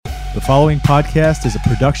The following podcast is a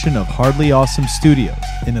production of Hardly Awesome Studios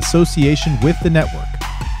in association with the network.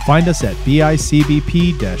 Find us at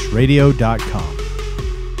bicbp-radio.com.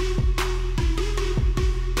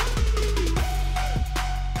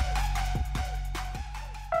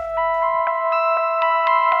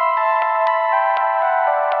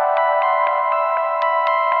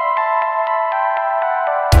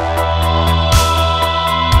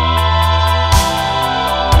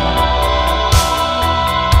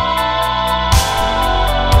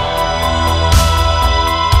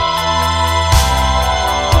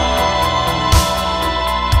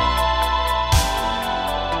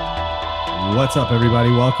 What's up, everybody?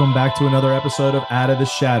 Welcome back to another episode of Out of the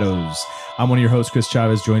Shadows. I'm one of your hosts, Chris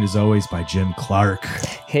Chavez, joined as always by Jim Clark.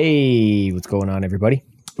 Hey, what's going on, everybody?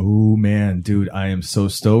 Oh, man, dude, I am so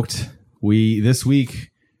stoked. This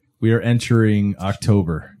week, we are entering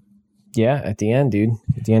October. Yeah, at the end, dude.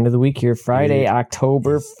 At the end of the week here, Friday,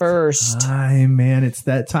 October 1st. Hi, man, it's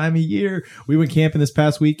that time of year. We went camping this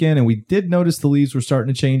past weekend, and we did notice the leaves were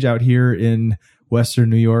starting to change out here in Western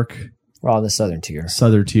New York. We're all the southern tier.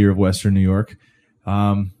 Southern tier of Western New York.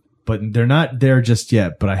 But they're not there just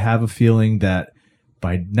yet. But I have a feeling that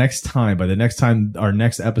by the next time our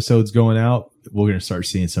next episode's going out, we're going to start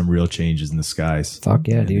seeing some real changes in the skies. Fuck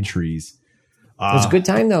yeah, dude. The trees. It's a good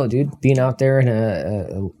time, though, dude. Being out there in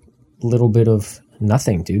a little bit of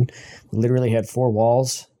nothing, dude. We literally had 4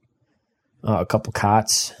 walls, a couple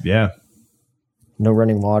cots. Yeah. No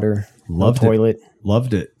running water. Loved no toilet.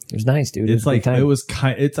 Loved it. It was nice, dude. It's like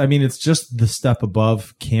it's just the step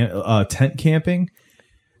above tent camping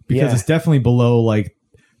because it's definitely below like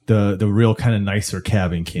the real kind of nicer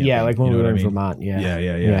cabin camping. Yeah, like when we were in Vermont.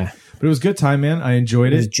 Yeah. But it was a good time, man. I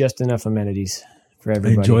enjoyed it. It was just enough amenities for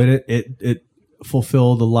everybody. I enjoyed it. It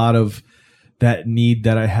fulfilled a lot of that need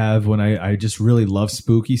that I have when I just really love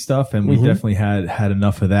spooky stuff, and we definitely had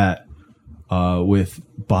enough of that with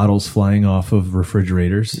bottles flying off of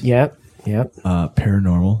refrigerators. Yep.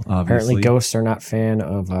 Paranormal, obviously. Apparently ghosts are not fan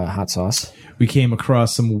of hot sauce. We came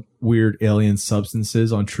across some weird alien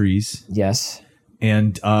substances on trees. Yes.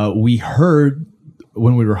 And we heard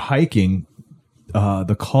when we were hiking a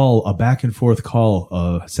back and forth call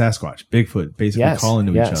of Sasquatch, Bigfoot, basically calling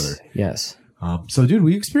to each other. Yes. So, dude,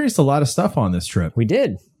 we experienced a lot of stuff on this trip. We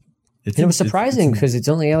did. And it was surprising because it's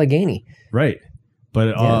only Allegheny. Right.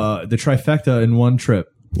 But the trifecta in one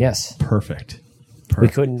trip. Yes. Perfect. We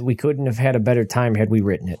couldn't have had a better time had we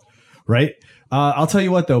written it. Right. I'll tell you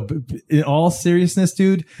what, though, in all seriousness,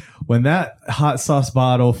 dude, when that hot sauce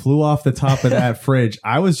bottle flew off the top of that fridge,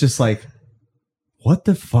 I was just like, what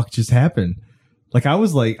the fuck just happened? Like, I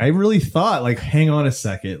really thought, like, hang on a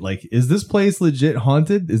second. Like, is this place legit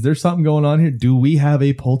haunted? Is there something going on here? Do we have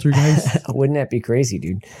a poltergeist? Wouldn't that be crazy,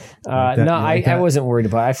 dude? I wasn't worried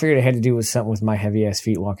about it. I figured it had to do with something with my heavy ass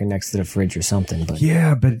feet walking next to the fridge or something. But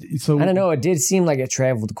yeah, but so I don't know. It did seem like it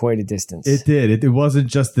traveled quite a distance. It did. It wasn't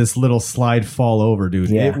just this little slide fall over, dude.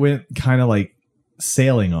 Yeah. It went kind of like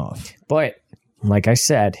sailing off. But like I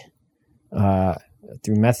said,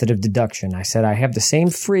 through method of deduction, I said I have the same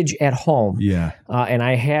fridge at home. Yeah. And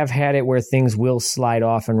I have had it where things will slide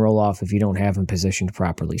off and roll off if you don't have them positioned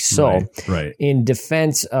properly. So right. In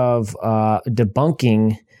defense of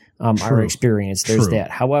debunking our experience, there's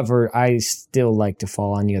that. However, I still like to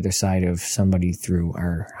fall on the other side of somebody threw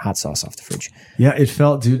our hot sauce off the fridge. Yeah, it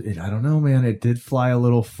felt, dude, I don't know, man. It did fly a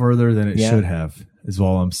little further than it should have, is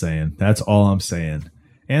all I'm saying. That's all I'm saying.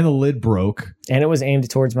 And the lid broke. And it was aimed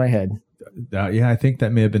towards my head. Yeah, I think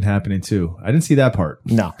that may have been happening too. I didn't see that part.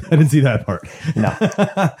 No, I didn't see that part. No.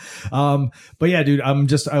 But yeah, dude, I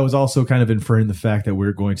was also kind of inferring the fact that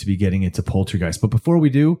we're going to be getting into poltergeist. But before we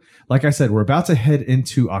do, like I said, we're about to head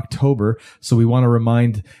into October. So we want to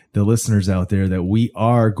remind the listeners out there that we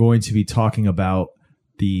are going to be talking about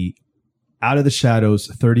the Out of the Shadows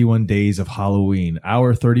 31 Days of Halloween,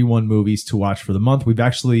 our 31 movies to watch for the month. We've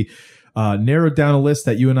actually narrowed down a list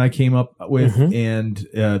that you and I came up with, and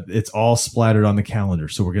it's all splattered on the calendar.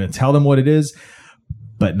 So we're going to tell them what it is,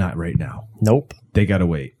 but not right now. Nope. They got to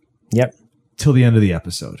wait. Yep. Till the end of the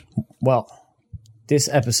episode. Well, this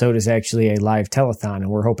episode is actually a live telethon, and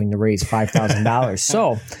we're hoping to raise $5,000.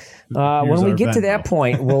 So when we get to that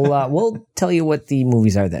point, we'll tell you what the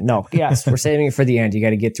movies are then. No, yes, we're saving it for the end. You got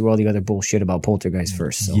to get through all the other bullshit about Poltergeist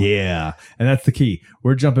first. So. Yeah, and that's the key.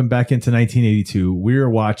 We're jumping back into 1982. We're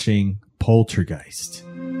watching Poltergeist.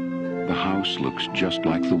 The house looks just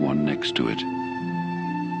like the one next to it.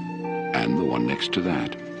 And the one next to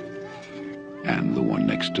that. And the one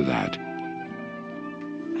next to that.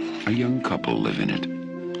 A young couple live in it.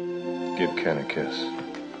 Give Ken a kiss.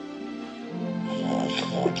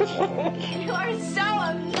 You are so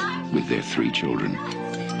obnoxious. With their 3 children.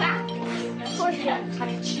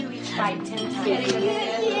 Fight 10 times.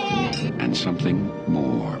 And something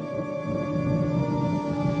more.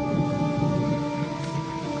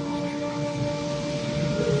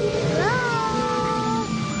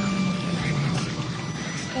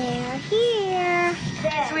 They're here.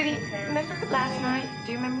 Sweetie, remember last night?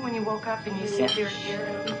 Do you remember when you woke up and you said they were here?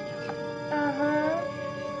 Uh-huh.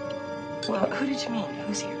 Well, who did you mean?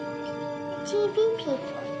 Who's here? TV people.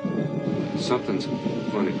 Something's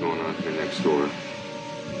funny going on here next door.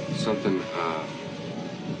 Something,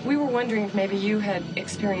 We were wondering if maybe you had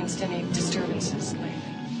experienced any disturbances lately.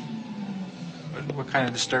 What kind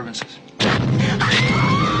of disturbances? I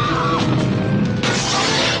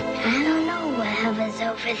don't know what hovers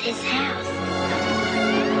over this house.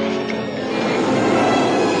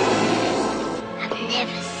 I've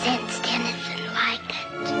never sensed anything like it.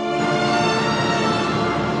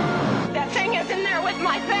 That thing is in there with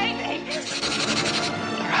my baby!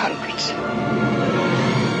 They're hungry.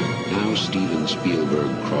 Now Steven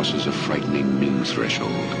Spielberg crosses a frightening new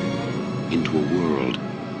threshold into a world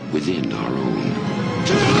within our own.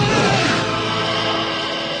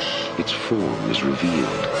 Its form is revealed.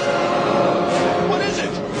 What is it?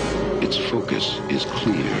 Its focus is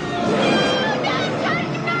clear.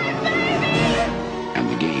 And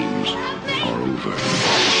the games are over.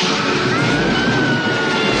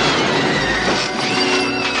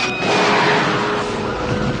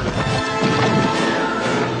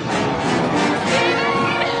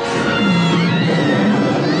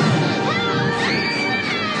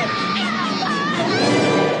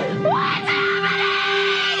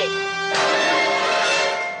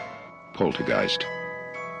 Poltergeist.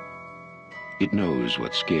 It knows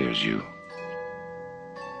what scares you.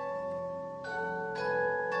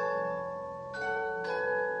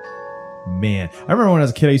 Man, I remember when I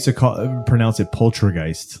was a kid, I used to pronounce it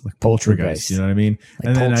poltergeist, like poltergeist. You know what I mean? Like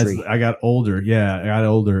and then as poultry. I got older,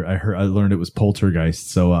 I learned it was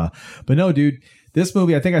poltergeist. So, but no, dude, this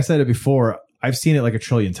movie, I think I said it before. I've seen it like a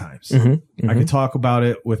trillion times. I could talk about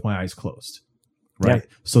it with my eyes closed. Right.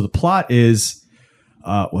 Yeah. So the plot is,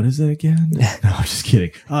 what is it again? No, I'm just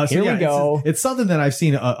kidding. Here we go. It's something that I've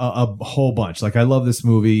seen a whole bunch. Like I love this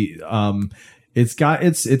movie. It's got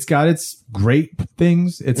its great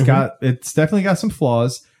things. It's definitely got some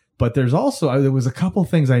flaws, but there was a couple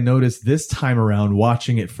things I noticed this time around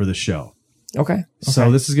watching it for the show. Okay.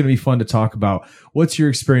 So this is going to be fun to talk about. What's your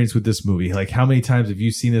experience with this movie? Like how many times have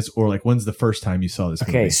you seen this, or like when's the first time you saw this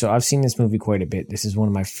movie? Okay, so I've seen this movie quite a bit. This is one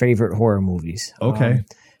of my favorite horror movies. Okay.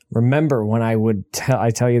 Remember when I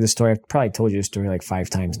tell you the story, I've probably told you the story like 5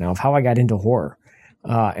 times now of how I got into horror.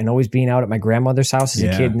 And always being out at my grandmother's house as a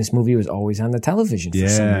kid, and this movie was always on the television for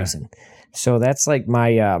some reason. So that's like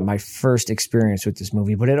my my first experience with this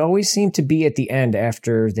movie. But it always seemed to be at the end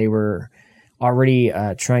after they were already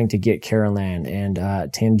trying to get Carol Ann, and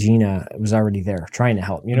Tangina was already there trying to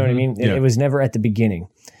help. You know what I mean? It was never at the beginning.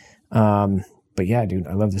 But yeah, dude,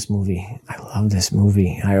 I love this movie.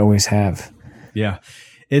 I always have. Yeah.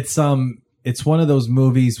 It's one of those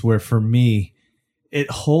movies where for me, it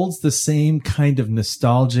holds the same kind of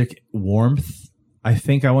nostalgic warmth. I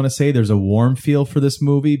think I want to say there's a warm feel for this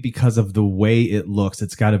movie because of the way it looks.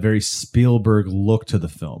 It's got a very Spielberg look to the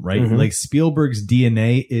film, right? Like Spielberg's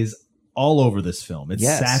DNA is all over this film. It's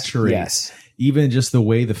saturated. Yes. Even just the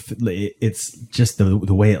way it's just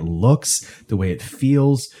the way it looks, the way it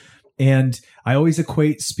feels. And I always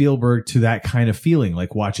equate Spielberg to that kind of feeling,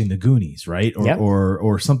 like watching The Goonies, right?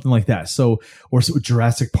 Or something like that. So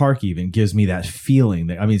Jurassic Park even gives me that feeling.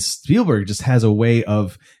 Spielberg just has a way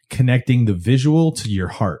of connecting the visual to your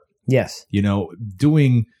heart. Yes.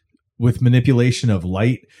 Doing with manipulation of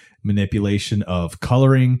light, manipulation of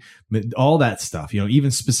coloring, all that stuff, even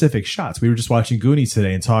specific shots. We were just watching Goonies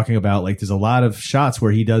today and talking about like, there's a lot of shots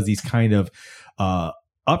where he does these kind of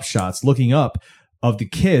up shots looking up of the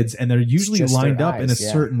kids, and they're usually lined up in a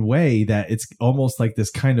certain way that it's almost like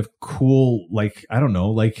this kind of cool, like, I don't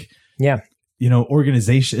know, like,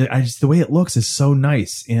 organization. The way it looks is so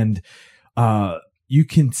nice. And, you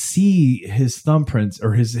can see his thumbprints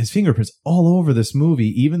or his fingerprints all over this movie,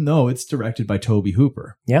 even though it's directed by Tobe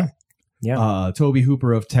Hooper. Yeah. Tobe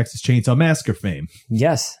Hooper of Texas Chainsaw Massacre fame.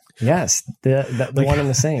 Yes. The one and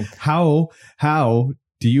the same. How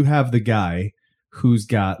do you have the guy who's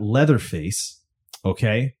got Leatherface,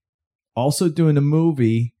 okay, also doing a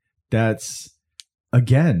movie that's,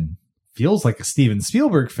 again, feels like a Steven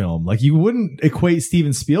Spielberg film? Like, you wouldn't equate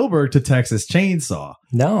Steven Spielberg to Texas Chainsaw.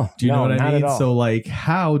 No. Do you know what I mean? At all. So, like,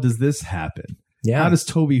 how does this happen? Yeah. How does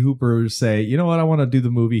Tobe Hooper say, you know what, I want to do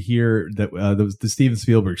the movie here, that the Steven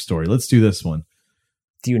Spielberg story. Let's do this one.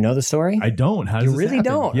 Do you know the story? I don't. How does you this really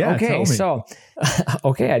happen? don't? Yeah, okay, tell me. so,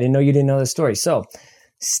 I didn't know you didn't know the story. So,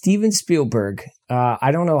 Steven Spielberg,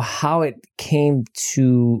 I don't know how it came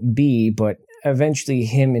to be, but eventually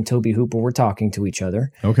him and Tobe Hooper were talking to each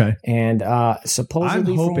other. Okay. And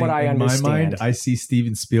supposedly, from what I understand, in my mind, I see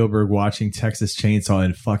Steven Spielberg watching Texas Chainsaw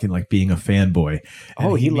and fucking like being a fanboy.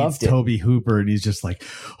 And he loved it. Tobe Hooper, and he's just like,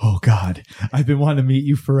 oh God, I've been wanting to meet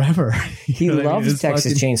you forever. He loves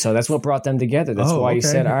Texas Chainsaw. That's what brought them together. That's why he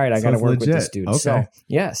said, all right, I got to work with this dude. Okay. So,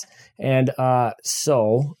 yes. And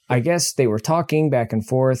so I guess they were talking back and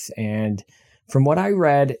forth. And from what I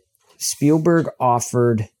read, Spielberg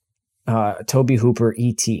offered Tobe Hooper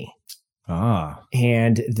E.T.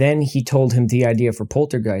 And then he told him the idea for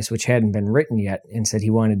Poltergeist, which hadn't been written yet, and said he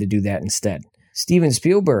wanted to do that instead. Steven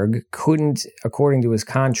Spielberg couldn't, according to his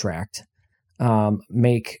contract,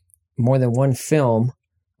 make more than one film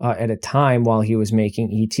at a time while he was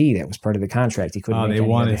making E.T. That was part of the contract. He couldn't make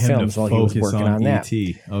any other films while he was working on that.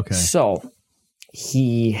 Okay. So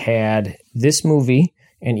he had this movie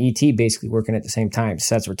and E.T. basically working at the same time.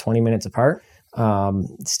 Sets were 20 minutes apart.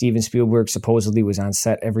 Steven Spielberg supposedly was on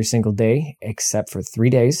set every single day except for 3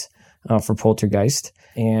 days for Poltergeist.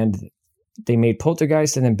 And they made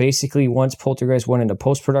Poltergeist, and then basically once Poltergeist went into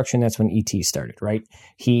post-production, that's when E.T. started, right?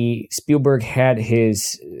 Spielberg had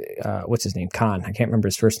his, what's his name? Khan. I can't remember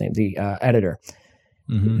his first name. The editor.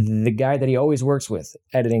 Mm-hmm. The guy that he always works with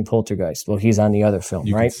editing Poltergeist. Well, he's on the other film,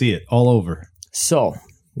 you right? You can see it all over. So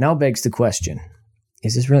now begs the question.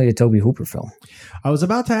 Is this really a Tobe Hooper film? I was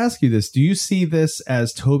about to ask you this. Do you see this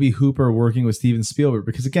as Tobe Hooper working with Steven Spielberg?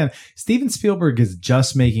 Because again, Steven Spielberg is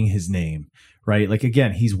just making his name, right? Like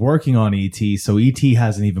again, he's working on E.T., so E.T.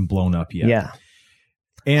 hasn't even blown up yet. Yeah.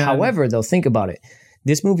 And however, though, think about it.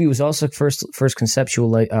 This movie was also first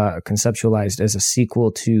conceptualized as a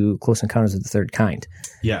sequel to Close Encounters of the Third Kind.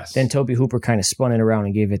 Yes. Then Tobe Hooper kind of spun it around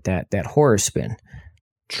and gave it that horror spin.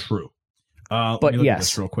 True. But let me look at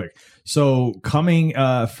this real quick. So coming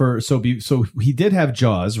so he did have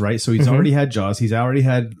Jaws, right? So he's already had Jaws. He's already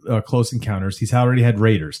had Close Encounters. He's already had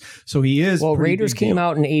Raiders. So he is. Well, Raiders came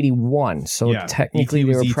out in 1981, so technically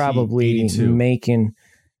they were probably making.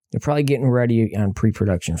 They're probably getting ready on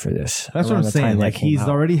pre-production for this. That's what I'm saying. Like he's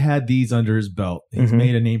already had these under his belt. He's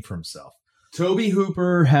made a name for himself. Tobe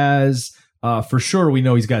Hooper has, for sure, we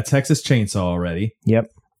know he's got Texas Chainsaw already.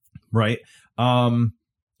 Yep. Right.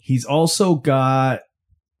 He's also got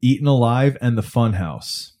Eaten Alive and The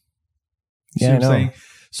Funhouse. See what I'm saying?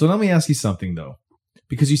 So let me ask you something, though.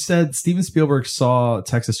 Because you said Steven Spielberg saw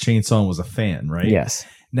Texas Chainsaw and was a fan, right? Yes.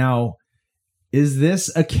 Now, is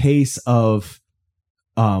this a case of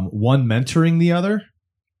one mentoring the other?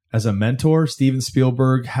 As a mentor, Steven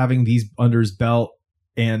Spielberg having these under his belt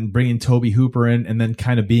and bringing Tobe Hooper in and then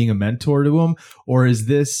kind of being a mentor to him? Or is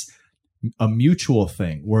this a mutual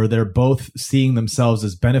thing where they're both seeing themselves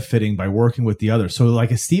as benefiting by working with the other? So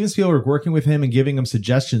like a Steven Spielberg working with him and giving him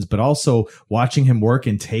suggestions, but also watching him work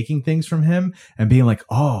and taking things from him and being like,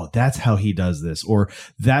 oh, that's how he does this. Or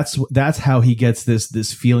that's how he gets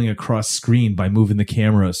this feeling across screen by moving the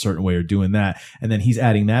camera a certain way or doing that. And then he's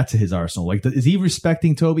adding that to his arsenal. Like, is he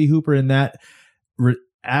respecting Tobe Hooper in that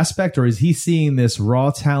aspect, or is he seeing this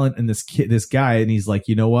raw talent in this guy and he's like,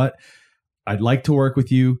 you know what? I'd like to work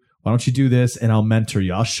with you. Why don't you do this and I'll mentor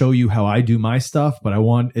you? I'll show you how I do my stuff, but I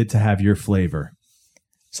want it to have your flavor.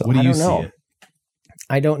 So what do you see it?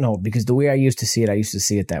 I don't know, because the way I used to see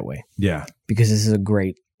it that way. Yeah. Because this is a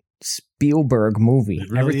great Spielberg movie.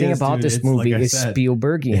 Really Everything about this movie like is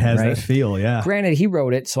Spielbergian. It has right? that feel, yeah. Granted, he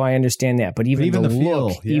wrote it, so I understand that. But even the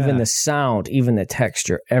look, even the sound, even the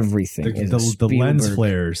texture, everything is the lens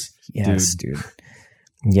flares. Yes, dude.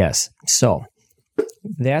 Yes. So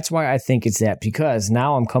that's why I think it's that, because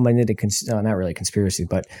now I'm coming into not really conspiracy,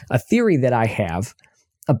 but a theory that I have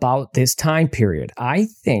about this time period. I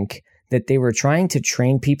think that they were trying to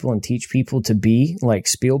train people and teach people to be like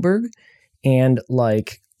Spielberg and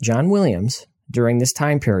like John Williams during this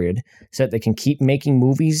time period, so that they can keep making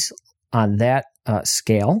movies on that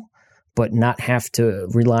scale, but not have to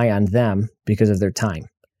rely on them because of their time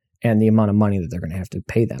and the amount of money that they're going to have to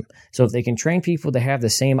pay them. So if they can train people to have the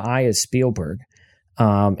same eye as Spielberg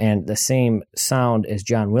and the same sound as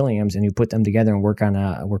John Williams, and you put them together and work on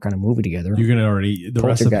a movie together, you're going to already, the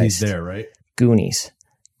recipe's there, right? Goonies.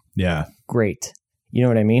 Yeah. Great. You know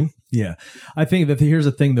what I mean? Yeah. I think that here's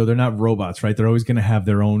the thing, though. They're not robots, right? They're always going to have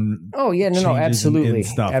their own. Oh, yeah. No, absolutely. And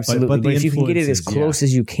stuff. Absolutely. But if you can get it as close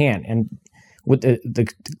as you can, and with the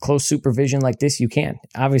close supervision like this, you can.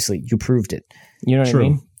 Obviously, you proved it. You know what I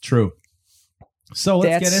mean? True. So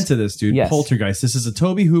let's get into this, dude. Yes. Poltergeist. This is a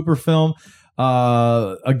Tobe Hooper film.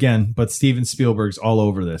 Again, but Steven Spielberg's all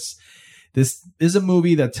over this. This is a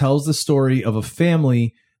movie that tells the story of a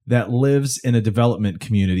family that lives in a development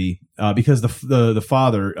community because the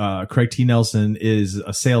father, Craig T. Nelson, is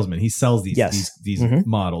a salesman. He sells these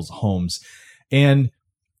models, homes. And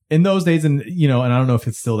in those days, and I don't know if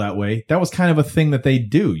it's still that way, that was kind of a thing that they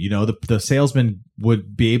do. The salesman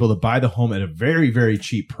would be able to buy the home at a very, very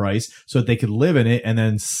cheap price so that they could live in it and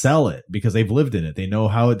then sell it because they've lived in it. They know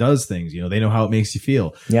how it does things. They know how it makes you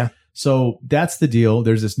feel. Yeah. So that's the deal.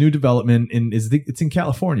 There's this new development it's in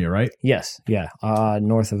California, right? Yes. Yeah.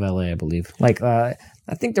 North of LA, I believe. I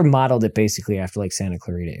think they're modeled it basically after Santa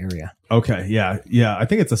Clarita area. Okay. Yeah. Yeah. I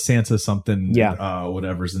think it's a Santa something. Yeah.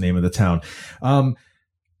 Whatever's the name of the town.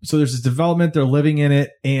 So there's this development. They're living in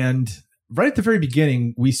it. And right at the very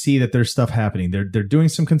beginning, we see that there's stuff happening. They're doing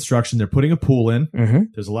some construction. They're putting a pool in. Mm-hmm.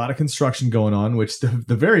 There's a lot of construction going on, which the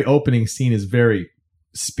very opening scene is very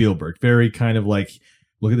Spielberg, very kind of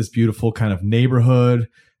look at this beautiful kind of neighborhood.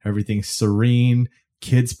 Everything's serene.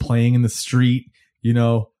 Kids playing in the street.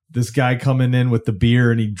 This guy coming in with the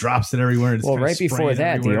beer and he drops it everywhere. And right before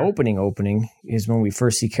that, everywhere. The opening is when we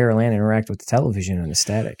first see Carol Ann interact with the television on the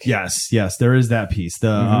static. Yes, there is that piece.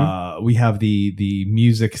 We have the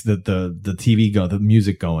music, the TV the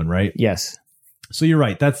music going, right? Yes. So you're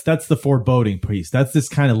right. That's the foreboding piece. That's this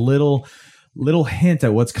kind of little hint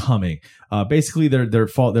at what's coming. Basically, they're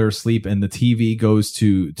asleep, and the TV goes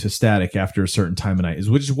to static after a certain time of night,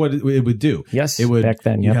 which is what it would do. Yes, it would. Back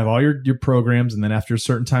then, you have all your programs, and then after a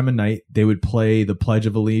certain time of night, they would play the Pledge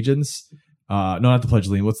of Allegiance. No, not the Pledge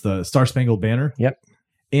of Allegiance. What's the Star Spangled Banner? Yep.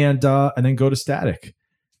 And then go to static.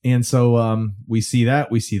 And so we see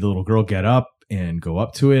that. We see the little girl get up and go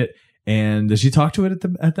up to it. And does she talk to it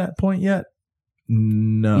at that point yet?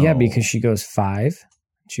 No. Yeah, because she goes 5.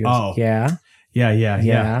 She goes, yeah.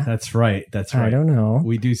 Yeah. That's right. I don't know.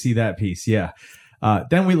 We do see that piece. Yeah.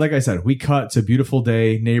 Then like I said, we cut to beautiful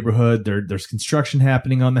day neighborhood. There's construction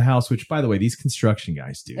happening on the house, which, by the way, these construction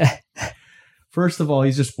guys do. First of all,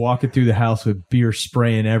 he's just walking through the house with beer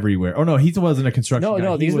spraying everywhere. Oh no, he wasn't a construction guy.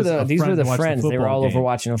 No, these were the friends. They were all over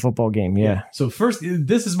watching a football game. Yeah. So first,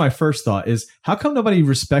 this is my first thought: is how come nobody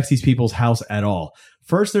respects these people's house at all?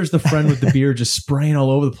 First, there's the friend with the beer just spraying all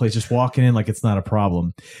over the place, just walking in like it's not a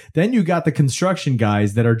problem. Then you got the construction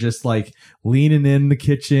guys that are just leaning in the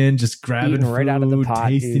kitchen, just grabbing eating food, right out of the pot,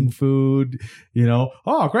 tasting food.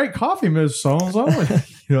 Oh, great coffee, Miss So-and-so.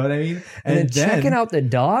 You know what I mean? And then checking out the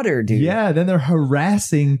daughter, dude. Yeah, then they're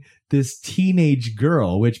harassing this teenage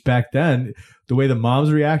girl, which back then, the way the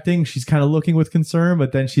mom's reacting, she's kind of looking with concern,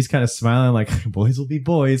 but then she's kind of smiling like boys will be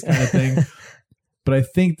boys kind of thing. But I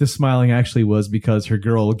think the smiling actually was because her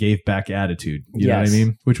girl gave back attitude. You know what I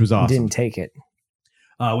mean? Which was awesome. Didn't take it.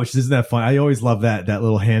 Which isn't that fun. I always love that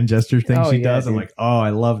little hand gesture thing she does. Dude. I'm like, oh,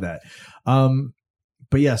 I love that.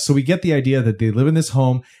 But yeah, so we get the idea that they live in this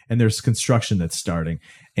home and there's construction that's starting.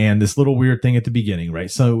 And this little weird thing at the beginning,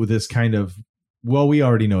 right? So this kind of, we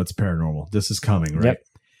already know it's paranormal. This is coming, right? Yep.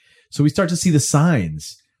 So we start to see the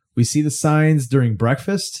signs. We see the signs during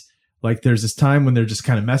breakfast. There's this time when they're just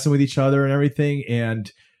kind of messing with each other and everything.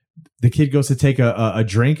 And the kid goes to take a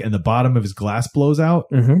drink and the bottom of his glass blows out.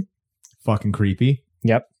 Mm-hmm. Fucking creepy.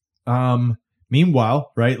 Yep.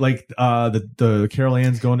 Meanwhile, right, the Carol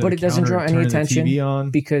Ann's going to but it doesn't draw any attention the TV on.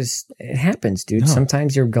 Because it happens, dude. No.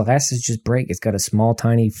 Sometimes your glasses just break. It's got a small,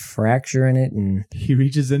 tiny fracture in it, and he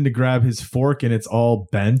reaches in to grab his fork, and it's all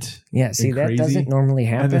bent. Yeah, see, that doesn't normally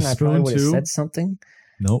happen. I probably would have said something.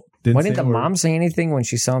 Nope. Why didn't the mom say anything when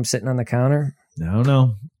she saw him sitting on the counter?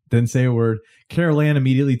 No. Didn't say a word. Carol Ann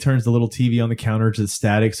immediately turns the little TV on the counter to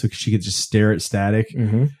static so she could just stare at static.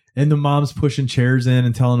 Mm-hmm. And the mom's pushing chairs in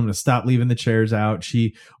and telling them to stop leaving the chairs out.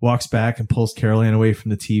 She walks back and pulls Carol Ann away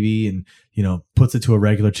from the TV and, puts it to a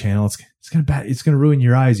regular channel. It's gonna ruin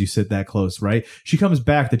your eyes. You sit that close, right? She comes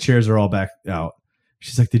back. The chairs are all back out.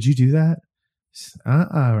 She's like, "Did you do that?"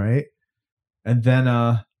 Right. And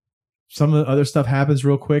then, some of the other stuff happens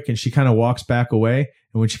real quick and she kind of walks back away.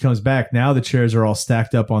 And when she comes back, now the chairs are all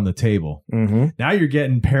stacked up on the table. Mm-hmm. Now you're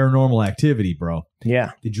getting paranormal activity, bro.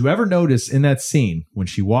 Yeah. Did you ever notice in that scene when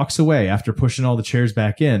she walks away after pushing all the chairs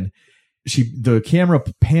back in, the camera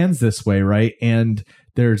pans this way, right? And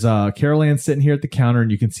there's Carol Ann sitting here at the counter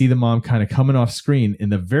and you can see the mom kind of coming off screen. In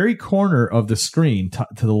the very corner of the screen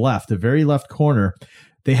to the left, the very left corner,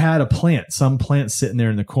 they had some plant sitting there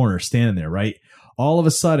in the corner, standing there, right? All of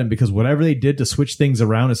a sudden, because whatever they did to switch things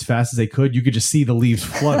around as fast as they could, you could just see the leaves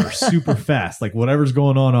flutter super fast, like whatever's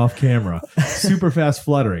going on off camera, super fast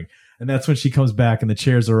fluttering. And that's when she comes back and the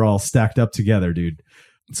chairs are all stacked up together, dude.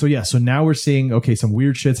 So yeah, so now we're seeing, okay, some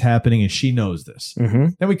weird shit's happening and she knows this. Mm-hmm.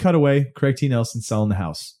 Then we cut away, Craig T. Nelson selling the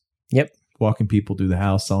house. Yep. Walking people through the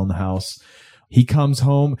house, selling the house. He comes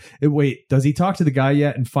home. Wait, does he talk to the guy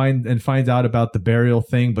yet and finds out about the burial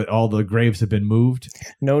thing? But all the graves have been moved.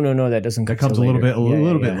 No, that doesn't. That comes a little bit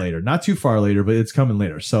later. Not too far later, but it's coming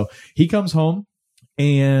later. So he comes home,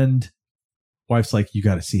 and wife's like, "You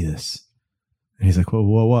got to see this." And he's like, "Well,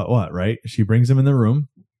 what?" Right? She brings him in the room,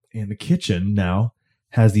 and the kitchen now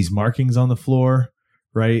has these markings on the floor,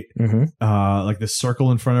 right? Like this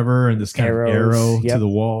circle in front of her, and this kind of arrow to the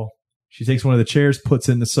wall. She takes one of the chairs, puts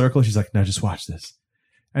it in the circle. She's like, "Now just watch this."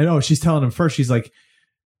 I know she's telling him first. She's like,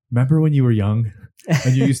 "Remember when you were young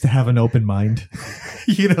and you used to have an open mind?"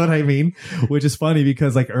 You know what I mean? Which is funny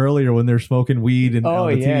because like earlier when they're smoking weed and on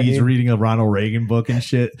the TV, he's reading a Ronald Reagan book and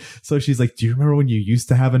shit. So she's like, "Do you remember when you used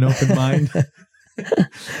to have an open mind?"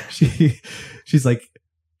 She's like,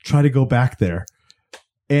 "Try to go back there."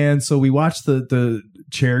 And so we watch the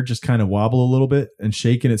chair just kind of wobble a little bit and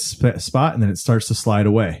shake in its spot, and then it starts to slide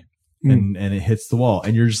away. And it hits the wall,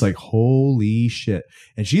 and you're just like, holy shit.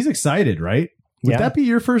 And she's excited, right? Would that be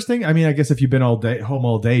your first thing? I mean, I guess if you've been home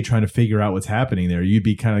all day trying to figure out what's happening there, you'd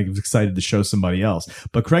be kind of excited to show somebody else.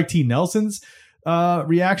 But Craig T. Nelson's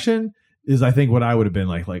reaction is, I think, what I would have been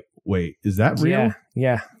like, wait, is that real?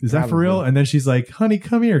 Yeah. Is that for real? And then she's like, "Honey,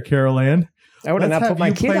 come here, Carol Ann. I would have not put my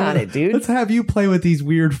kid on it, dude. Let's have you play with these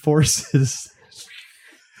weird forces.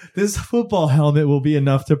 This football helmet will be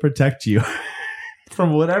enough to protect you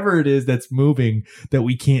from whatever it is that's moving that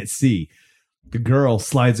we can't see." The girl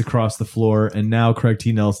slides across the floor, and now Craig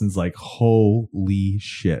T. Nelson's like, holy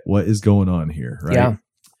shit, what is going on here? Right? Yeah.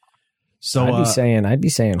 So I'd be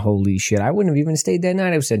saying, holy shit. I wouldn't have even stayed that night. I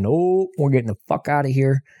would have said, no, we're getting the fuck out of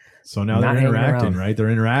here. So now they're interacting, right? They're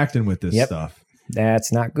interacting with this stuff.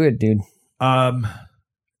 That's not good, dude. And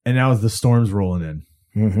now the storm's rolling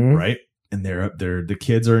in, right? And the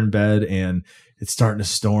kids are in bed, and it's starting to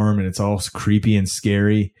storm, and it's all creepy and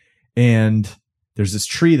scary. And there's this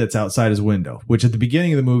tree that's outside his window, which at the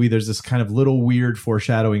beginning of the movie, there's this kind of little weird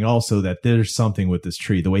foreshadowing also that there's something with this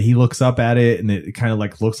tree. The way he looks up at it, and it kind of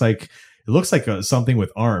like looks like something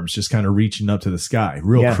with arms just kind of reaching up to the sky.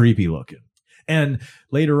 Real creepy looking. And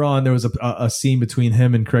later on, there was a scene between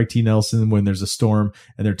him and Craig T. Nelson when there's a storm,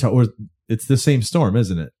 and it's the same storm,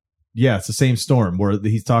 isn't it? Yeah, it's the same storm where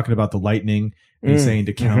he's talking about the lightning, and he's saying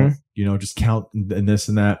to count, just count and this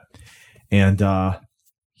and that. And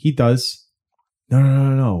he does.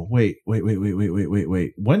 No. Wait.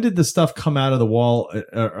 When did the stuff come out of the wall,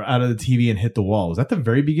 or out of the TV and hit the wall? Was that the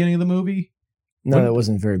very beginning of the movie? No, that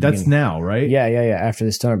wasn't very beginning. That's now, right? Yeah. After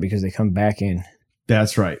the storm, because they come back in.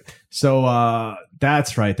 That's right. So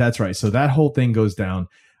that's right. So that whole thing goes down.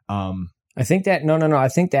 I think that I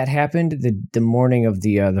think that happened the morning of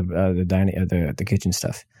the kitchen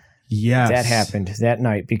stuff. Yes. That happened that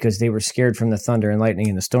night because they were scared from the thunder and lightning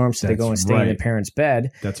and the storm, so they go and stay in their parents'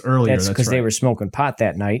 bed. That's earlier. That's because they were smoking pot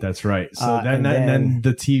that night. That's right. So then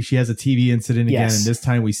she has a TV incident again, and this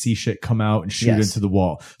time we see shit come out and shoot into the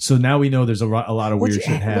wall. So now we know there's a lot of weird shit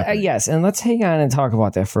happening. Yes, and let's hang on and talk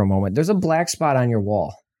about that for a moment. There's a black spot on your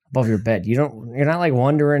wall above your bed. You're not like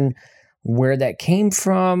wondering where that came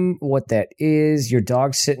from, what that is. Your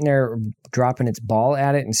dog's sitting there dropping its ball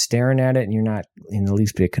at it and staring at it, and you're not in the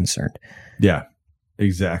least bit concerned. Yeah,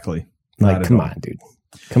 exactly. Like, come on, dude.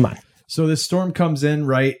 Come on. So this storm comes in,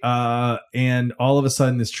 right? And all of a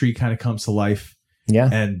sudden this tree kind of comes to life. Yeah.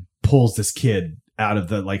 And pulls this kid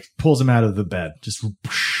pulls him out of the bed. Just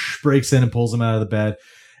breaks in and pulls him out of the bed.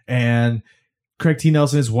 And Craig T.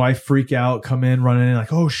 Nelson and his wife freak out, come in, running in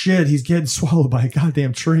like, oh shit, he's getting swallowed by a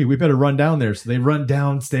goddamn tree. We better run down there. So they run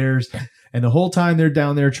downstairs, and the whole time they're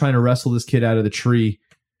down there trying to wrestle this kid out of the tree,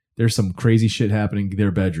 there's some crazy shit happening in their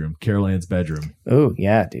bedroom, Carol Ann's bedroom. Oh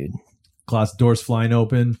yeah, dude. Closet doors flying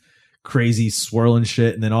open, crazy swirling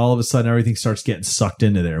shit, and then all of a sudden everything starts getting sucked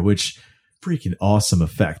into there, which freaking awesome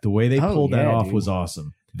effect. The way they pulled that off was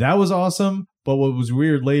awesome. That was awesome. But what was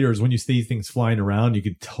weird later is when you see things flying around, you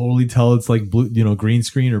could totally tell it's like blue, green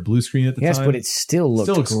screen or blue screen at the time. Yes, but it still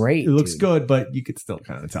looks great. It looks good, but you could still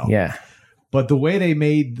kind of tell. Yeah. But the way they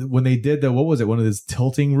made when they did one of those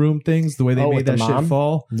tilting room things, the way they made that shit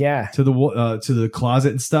fall, to the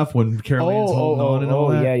closet and stuff when Carol Ann's holding on and all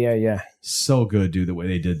that. Yeah. So good, dude. The way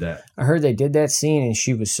they did that. I heard they did that scene and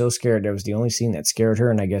she was so scared. That was the only scene that scared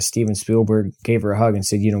her. And I guess Steven Spielberg gave her a hug and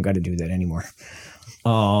said, "You don't got to do that anymore."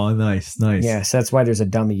 Oh, nice. Yes, that's why there's a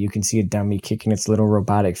dummy. You can see a dummy kicking its little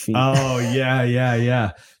robotic feet. Oh,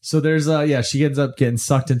 yeah. So there's she ends up getting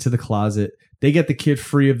sucked into the closet. They get the kid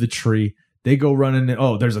free of the tree. They go running.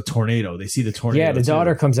 Oh, there's a tornado. They see the tornado. Yeah, the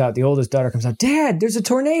daughter comes out. The oldest daughter comes out. "Dad, there's a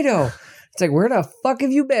tornado." It's like, where the fuck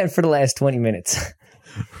have you been for the last 20 minutes?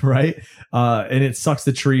 Right? And it sucks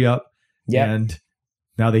the tree up. Yeah. And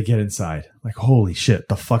Now they get inside. Like, holy shit,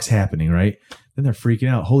 the fuck's happening, right? Then they're freaking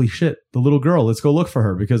out. Holy shit, the little girl, let's go look for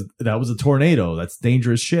her because that was a tornado. That's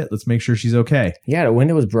dangerous shit. Let's make sure she's okay. Yeah, the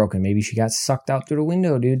window was broken. Maybe she got sucked out through the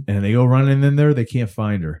window, dude. And they go running in there. They can't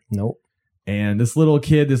find her. Nope. And this little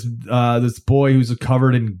kid, this boy who's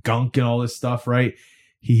covered in gunk and all this stuff, right?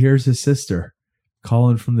 He hears his sister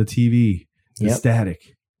calling from the TV, the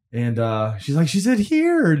static. And she's like, she's in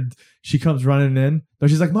here. And she comes running in. No,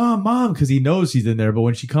 she's like, Mom, because he knows she's in there. But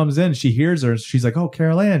when she comes in, she hears her. She's like, oh,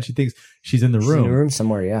 Carol Ann. She thinks she's in the room. In the room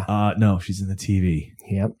somewhere, yeah. No, she's in the TV.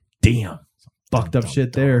 Yep. Damn. Fucked up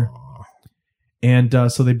shit there. And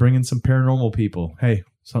so they bring in some paranormal people. Hey,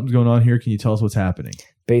 something's going on here. Can you tell us what's happening?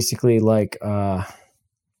 Basically like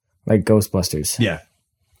Ghostbusters.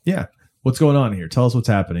 Yeah. What's going on here? Tell us what's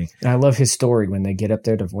happening. And I love his story when they get up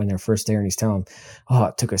there when they're first there and he's telling them, oh,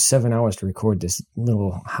 it took us 7 hours to record this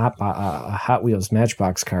little Hot Wheels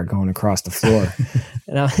Matchbox car going across the floor.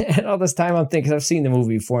 and all this time I'm thinking, I've seen the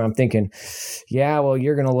movie before. I'm thinking, yeah, well,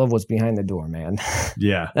 you're going to love what's behind the door, man.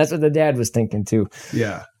 Yeah. That's what the dad was thinking too.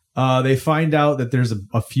 Yeah. They find out that there's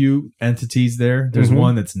a few entities there. There's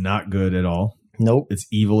one that's not good at all. Nope. It's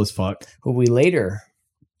evil as fuck. Who we later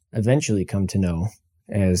eventually come to know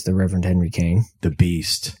as the Reverend Henry Kane. The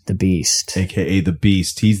Beast. AKA the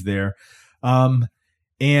Beast. He's there.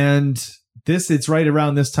 And it's right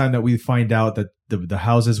around this time that we find out that the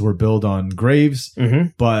houses were built on graves. Mm-hmm.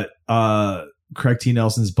 But Craig T.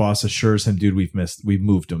 Nelson's boss assures him, dude, we've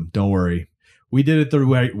moved them. Don't worry. We did it the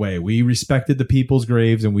right way. We respected the people's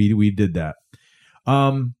graves and we did that.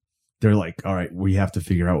 They're like, all right, we have to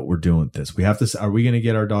figure out what we're doing with this. Are we going to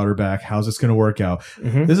get our daughter back? How's this going to work out?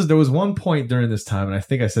 Mm-hmm. There was one point during this time, and I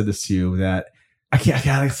think I said this to you, that I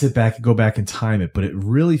gotta sit back and go back and time it, but it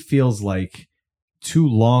really feels like too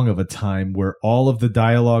long of a time where all of the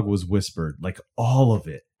dialogue was whispered, like all of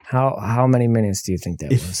it. How many minutes do you think that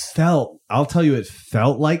was? I'll tell you, it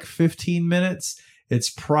felt like 15 minutes. It's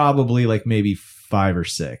probably like maybe 5 or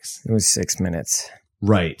 6. It was 6 minutes.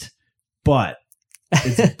 Right. But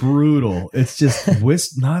it's brutal. It's just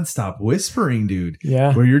nonstop whispering, dude.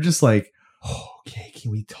 Yeah. Where you're just like, oh, okay,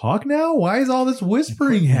 can we talk now? Why is all this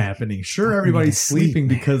whispering happening? Sure, everybody's sleeping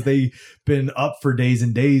because they've been up for days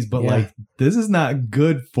and days, but like this is not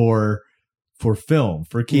good for film,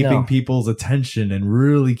 for keeping people's attention and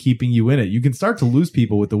really keeping you in it. You can start to lose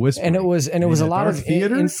people with the whispering. And it was a lot of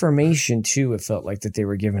information too. It felt like that they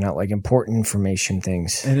were giving out like important information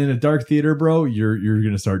things. And in a dark theater, bro, you're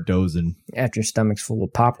going to start dozing after your stomach's full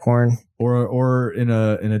of popcorn, or in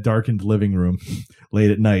a darkened living room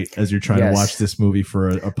late at night as you're trying to watch this movie for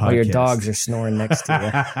a podcast. While your dogs are snoring next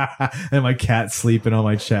to you. And my cat's sleeping on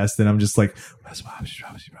my chest, and I'm just like,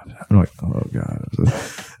 I'm like, oh God.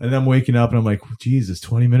 And then I'm waking up and I'm like, Jesus,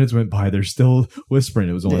 20 minutes went by. They're still whispering.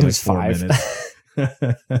 It was only like 4 minutes.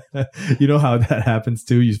 You know how that happens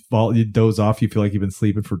too? You doze off. You feel like you've been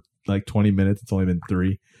sleeping for like 20 minutes. It's only been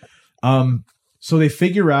 3. So they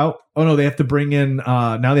figure out, they have to bring in,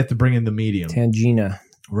 now they have to bring in the medium. Tangina.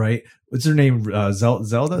 Right. What's her name?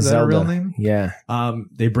 Zelda? Is that her real name? Yeah.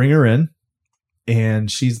 They bring her in and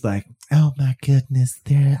she's like, oh my goodness,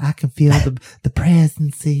 there, I can feel the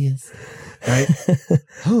presences. Right.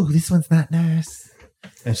 Oh, this one's not nice.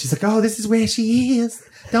 And she's like, oh, this is where she is.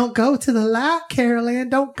 Don't go to the light, Carol Ann.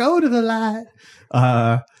 Don't go to the light.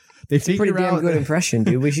 It's a pretty damn good impression,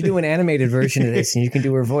 dude. We should do an animated version of this, and you can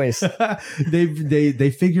do her voice.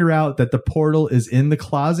 They figure out that the portal is in the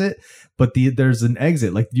closet, but there's an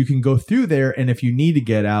exit. Like you can go through there, and if you need to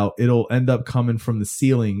get out, it'll end up coming from the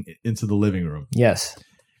ceiling into the living room. Yes.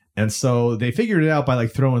 And so they figured it out by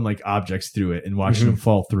like throwing like objects through it and watching them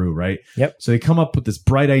fall through, right? Yep. So they come up with this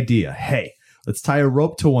bright idea. Hey, let's tie a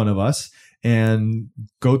rope to one of us and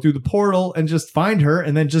go through the portal and just find her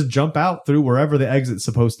and then just jump out through wherever the exit's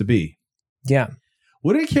supposed to be. Yeah.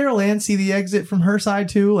 Wouldn't Carol Ann see the exit from her side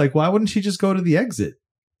too? Like, why wouldn't she just go to the exit?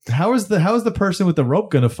 How is the person with the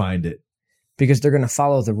rope going to find it? Because they're going to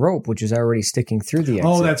follow the rope, which is already sticking through the exit.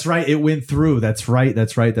 Oh, that's right. It went through. That's right.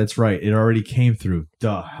 It already came through.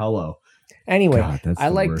 Duh. Hello. Anyway, God, I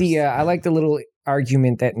like the little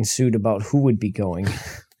argument that ensued about who would be going.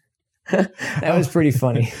 That was pretty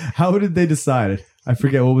funny. How did they decide? I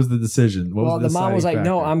forget. What was the decision? Well, the mom was like, factor?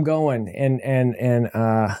 No, I'm going. And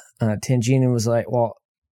Tangina was like, well,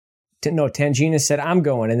 no, Tangina said, I'm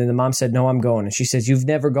going. And then the mom said, no, I'm going. And she says, you've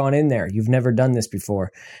never gone in there. You've never done this before.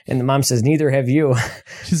 And the mom says, neither have you.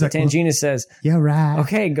 She's like, Tangina says, you're right.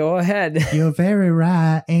 Okay, go ahead. You're very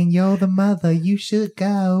right. And you're the mother. You should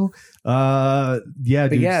go. Yeah, But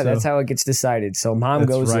dude. yeah, so that's how it gets decided. So mom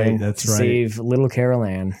That's goes right, in that's to right. save little Carol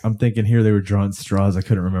Ann. I'm thinking here they were drawing straws. I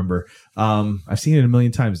couldn't remember. I've seen it a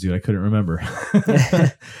million times, dude. I couldn't remember.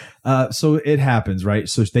 So it happens, right?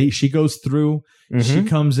 So she goes through. She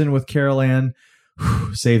comes in with Carol Ann.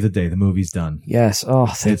 Save the day. The movie's done. Yes. Oh,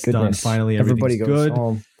 thank It's done. goodness. Finally, everybody everything's goes good.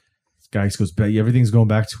 home. Guys goes back. Everything's going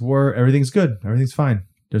back to work. Everything's good. Everything's fine.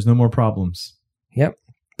 There's no more problems. Yep.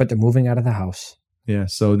 But they're moving out of the house. Yeah.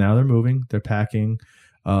 So now they're moving. They're packing.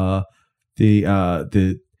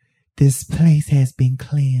 This place has been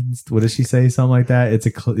cleansed. What does she say? Something like that.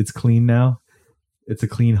 It's clean now. It's a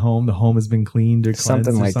clean home. The home has been cleaned or cleansed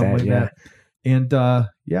Something or like something that, yeah. And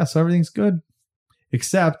yeah, so everything's good,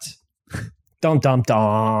 except Dum dum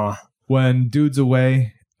dum. when dude's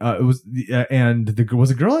away. It was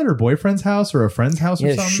was a girl at her boyfriend's house or a friend's house or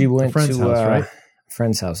Yeah, something? she went a friend's to house, right?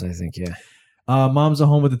 friend's house, I think. Yeah. Mom's at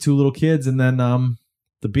home with the two little kids, and then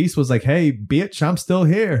the beast was like, "Hey, bitch, I'm still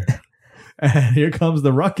here." And here comes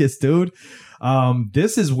the ruckus, dude.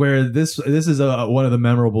 This is where this is one of the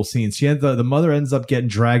memorable scenes. The mother ends up getting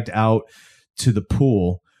dragged out to the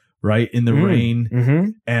pool, right, in the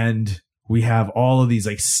rain, and we have all of these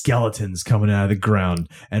like skeletons coming out of the ground.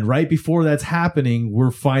 And right before that's happening, we're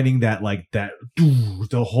finding that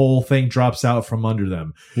the whole thing drops out from under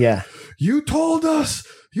them. Yeah. You told us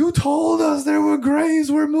there were graves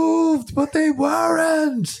were moved, but they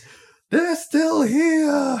weren't. They're still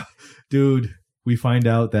here. Dude, we find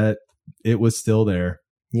out that it was still there.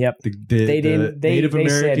 Yep. The Native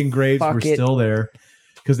American said, graves were still there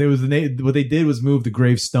because what they did was move the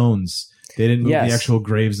gravestones. They didn't move the actual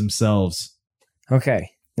graves themselves.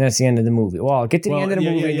 Okay. That's the end of the movie. Well, I'll get to the end of the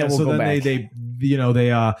movie and then we'll so go then back.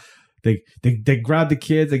 they grab the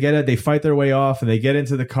kids, they get it, they fight their way off, and they get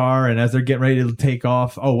into the car, and as they're getting ready to take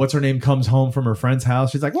off, what's her name comes home from her friend's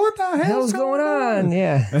house. She's like, what the hell's going on?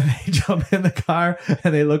 Yeah. And they jump in the car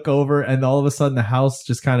and they look over, and all of a sudden the house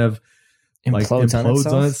just kind of implodes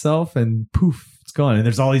on itself, and poof, it's gone. And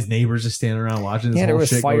there's all these neighbors just standing around watching this there whole was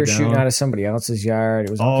shit fire go down. shooting out of somebody else's yard.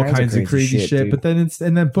 It was all kinds of crazy shit. dude. But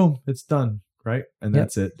then boom, it's done, right? And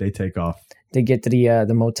that's it. They take off. They get to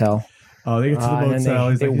the motel. Oh, they get to the and then motel.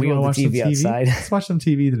 He's they like, "You wheel wanna the watch some TV outside." Let's watch some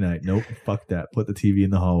TV tonight. Nope, fuck that. Put the TV in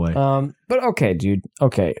the hallway. But okay, dude.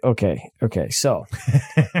 Okay. So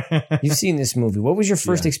you've seen this movie. What was your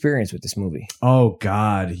first experience with this movie? Oh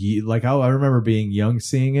God, I remember being young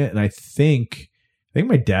seeing it, and I think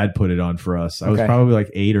my dad put it on for us. I was probably like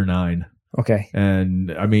 8 or 9. Okay,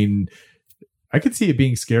 and I mean, I could see it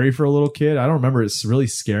being scary for a little kid. I don't remember it really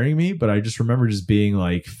scaring me, but I just remember just being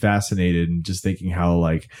like fascinated and just thinking how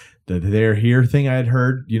like the "they're here" thing I had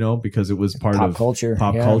heard, because it was part of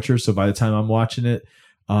pop culture. So by the time I'm watching it,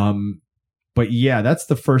 but yeah, that's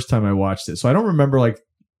the first time I watched it. So I don't remember like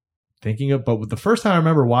but the first time I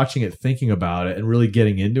remember watching it, thinking about it and really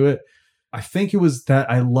getting into it, I think it was that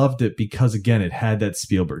I loved it because again, it had that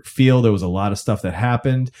Spielberg feel. There was a lot of stuff that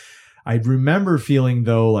happened. I remember feeling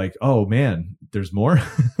though, like, oh man, there's more.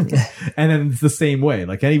 And then it's the same way.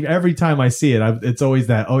 Like every time I see it, it's always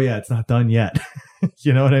that, oh yeah, it's not done yet.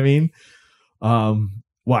 You know what I mean?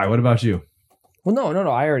 Why? What about you? Well, no.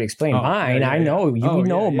 I already explained mine. I know you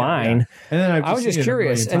know mine. And then I was just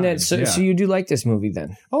curious. And then so you do like this movie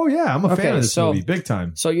then? Oh yeah, I'm a fan of this movie, big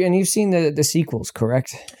time. So and you've seen the sequels,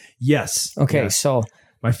 correct? Yes. Okay, yes. So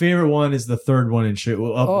my favorite one is the third one in shit.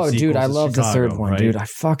 Dude, I love the third one, right? Dude. I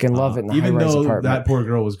fucking love it. In the even high-rise though apartment. that poor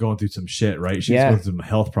girl was going through some shit, right? She was going through some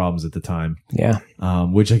health problems at the time. Yeah.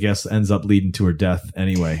 Which I guess ends up leading to her death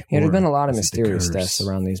anyway. Yeah, there's been a lot of mysterious deaths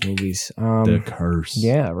around these movies. The curse.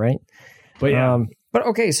 Yeah, right. But yeah. But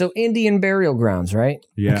okay, so Indian burial grounds, right?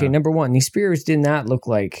 Yeah. Okay, number one, these spirits did not look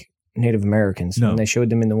like Native Americans when they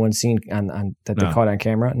showed them in the one scene that they caught on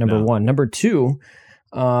camera. Number one. Number two,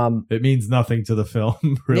 it means nothing to the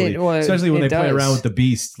film, really, especially when they play around with the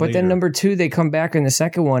beast. But then number two, they come back in the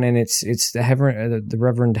second one, and it's the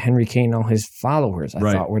Reverend Henry Kane and all his followers. I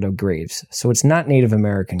thought were the graves, so it's not Native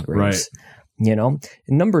American graves, right? And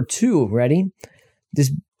number two, ready?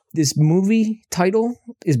 This movie title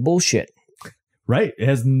is bullshit. Right, it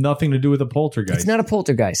has nothing to do with a poltergeist. It's not a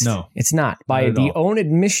poltergeist. No, it's not. By the own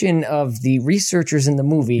admission of the researchers in the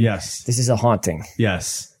movie, yes, this is a haunting.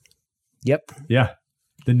 Yes. Yep. Yeah.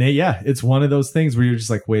 It's one of those things where you're just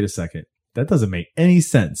like, wait a second, that doesn't make any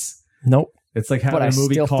sense. Nope. It's like having a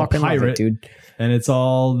movie called Pirate, dude, and it's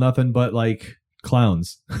all nothing but like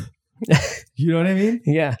clowns. You know what I mean?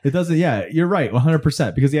 Yeah. It doesn't. Yeah, you're right,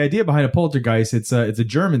 100%. Because the idea behind a poltergeist, it's a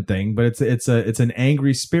German thing, but it's an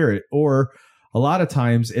angry spirit, or a lot of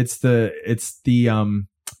times it's the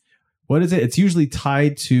what is it? It's usually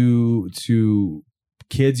tied to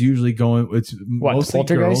kids usually going. It's mostly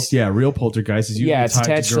poltergeist? girls. Yeah, real poltergeist is usually It's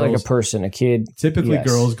attached to like a person, a kid. Typically, Yes.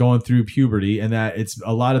 girls going through puberty, and that it's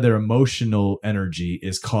a lot of their emotional energy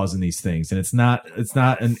is causing these things, and it's not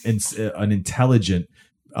an intelligent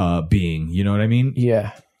being. You know what I mean?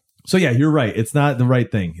 Yeah. So yeah, you're right. It's not the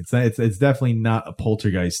right thing. It's definitely not a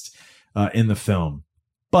poltergeist in the film,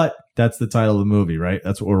 but that's the title of the movie, right?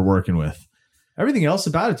 That's what we're working with. Everything else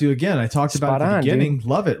about it, dude. Again, I talked about at the beginning. Dude.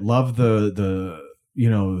 Love it. Love the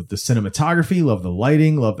cinematography. Love the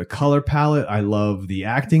lighting. Love the color palette. I love the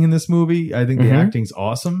acting in this movie. I think the acting's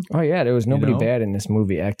awesome. Oh yeah, there was nobody bad in this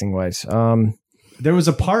movie acting wise. There was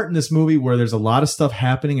a part in this movie where there's a lot of stuff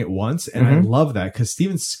happening at once, and I love that because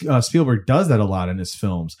Steven Spielberg does that a lot in his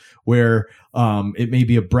films, where it may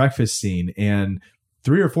be a breakfast scene and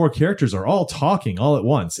 3 or 4 characters are all talking all at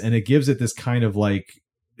once, and it gives it this kind of like.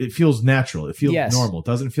 It feels natural. It feels normal. It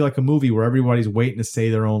doesn't feel like a movie where everybody's waiting to say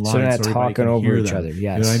their own lines. So they're not talking over each other.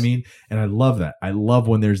 Yes. You know what I mean? And I love that. I love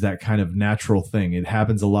when there's that kind of natural thing. It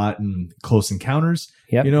happens a lot in Close Encounters,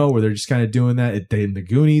 where they're just kind of doing that. In the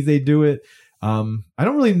Goonies, they do it. I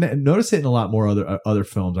don't really notice it in a lot more other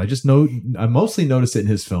films. I mostly notice it in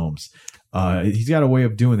his films. He's got a way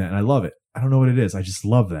of doing that, and I love it. I don't know what it is. I just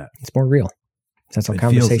love that. It's more real. That's how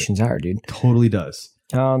conversations are, dude. Totally does.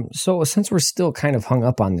 So since we're still kind of hung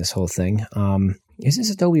up on this whole thing, is this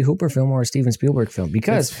a Tobe Hooper film or a Steven Spielberg film?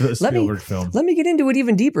 Because let me get into it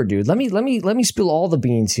even deeper, dude. Let me spill all the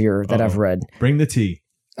beans here that I've read. Bring the tea.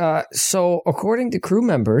 So according to crew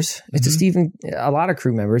members, it's a lot of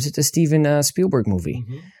crew members, it's a Steven Spielberg movie.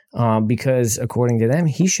 Because according to them,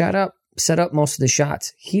 he set up most of the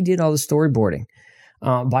shots. He did all the storyboarding.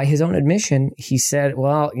 By his own admission, he said,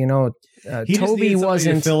 well, he Toby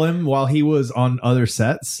wasn't to fill him while he was on other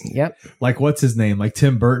sets. Yep. Like what's his name? Like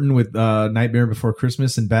Tim Burton with Nightmare Before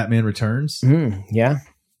Christmas and Batman Returns. Yeah.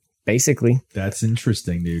 Basically. That's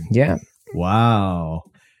interesting, dude. Yeah. Wow.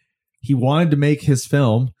 He wanted to make his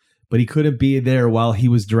film, but he couldn't be there while he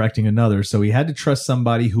was directing another. So he had to trust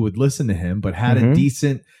somebody who would listen to him, but had a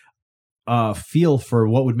decent feel for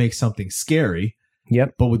what would make something scary.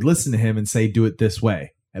 Yep. But would listen to him and say, do it this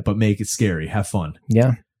way, but make it scary. Have fun.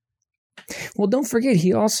 Yeah. Well, don't forget,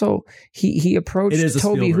 he also he approached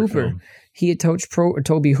Tobe Hooper. Film. He approached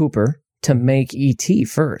Tobe Hooper to make E.T.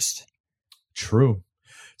 first. True.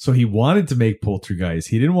 So he wanted to make Poltergeist.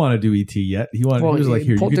 He didn't want to do E.T. yet. He was like,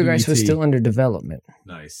 here, Poltergeist was still under development.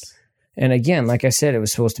 Nice. And again, like I said, it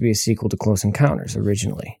was supposed to be a sequel to Close Encounters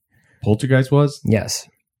originally. Poltergeist was? Yes.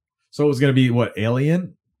 So it was going to be what,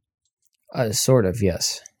 Alien? Sort of,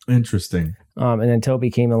 yes. Interesting. And then Toby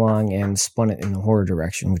came along and spun it in the horror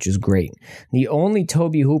direction, which is great. The only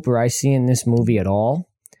Tobe Hooper I see in this movie at all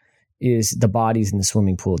is the bodies in the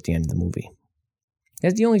swimming pool at the end of the movie.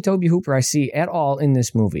 That's the only Tobe Hooper I see at all in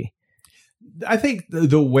this movie. I think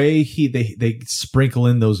the way they sprinkle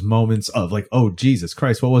in those moments of like, oh, Jesus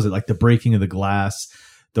Christ, what was it? Like the breaking of the glass,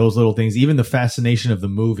 those little things, even the fascination of the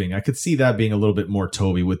moving. I could see that being a little bit more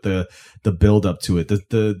Toby with the build up to it.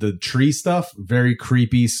 The tree stuff, very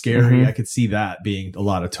creepy, scary. I could see that being a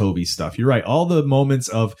lot of Toby stuff. You're right. All the moments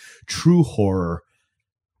of true horror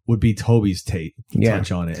would be Toby's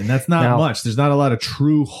touch on it. And that's not much. There's not a lot of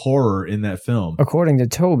true horror in that film. According to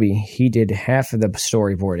Toby, he did half of the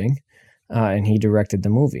storyboarding and he directed the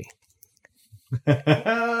movie.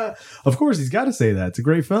 Of course, he's got to say that. It's a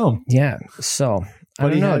great film. Yeah. So I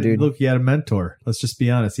don't know, dude. Look, he had a mentor. Let's just be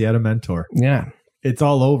honest. He had a mentor. Yeah. It's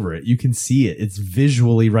all over it. You can see it. It's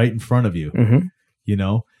visually right in front of you,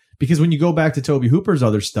 because when you go back to Tobe Hooper's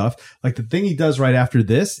other stuff, like the thing he does right after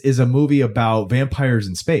this is a movie about vampires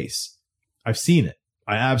in space. I've seen it.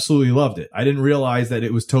 I absolutely loved it. I didn't realize that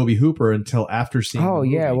it was Tobe Hooper until after seeing the movie.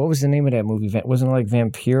 Yeah. What was the name of that movie? Wasn't it like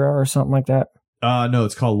Vampira or something like that? No,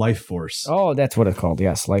 it's called Life Force. Oh, that's what it's called.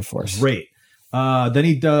 Yes, Life Force. Great. Then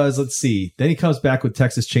he does, let's see. Then he comes back with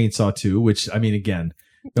Texas Chainsaw 2, which, I mean, again,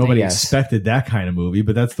 nobody expected that kind of movie,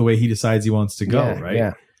 but that's the way he decides he wants to go, right?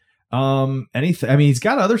 Yeah. He's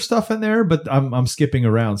got other stuff in there, but I'm skipping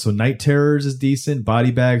around. So Night Terrors is decent.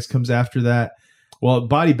 Body Bags comes after that. Well,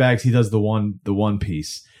 Body Bags, he does the one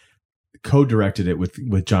piece. Co-directed it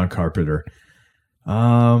with John Carpenter.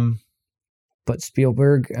 But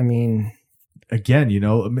Spielberg, I mean, again,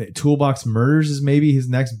 Toolbox Murders is maybe his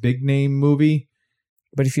next big name movie.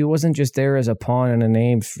 But if he wasn't just there as a pawn and a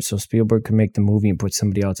name so Spielberg could make the movie and put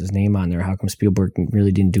somebody else's name on there, how come Spielberg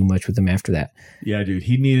really didn't do much with him after that? Yeah, dude.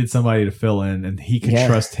 He needed somebody to fill in, and he could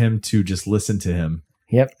trust him to just listen to him.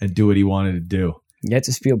 Yep. And do what he wanted to do. Yeah, it's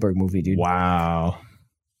a Spielberg movie, dude. Wow.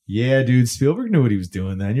 Yeah, dude. Spielberg knew what he was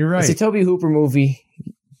doing then. You're right. It's a Tobe Hooper movie,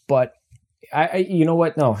 but You know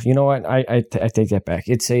what? No, you know what? I take that back.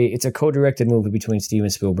 It's a co-directed movie between Steven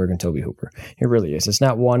Spielberg and Tobe Hooper. It really is. It's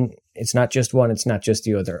not one. It's not just one. It's not just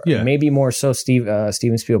the other. Yeah. Maybe more so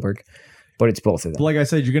Steven Spielberg, but it's both of them. But like I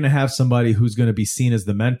said, you're going to have somebody who's going to be seen as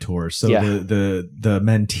the mentor. So the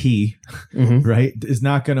mentee, right, is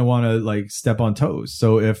not going to want to like step on toes.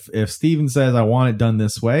 So if Steven says, I want it done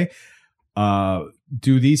this way,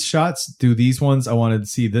 do these shots, do these ones. I wanted to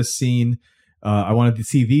see this scene. I wanted to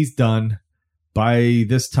see these done by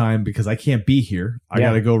this time because I can't be here. I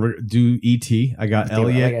got to go do ET. I got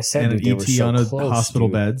Elliot and an ET on a hospital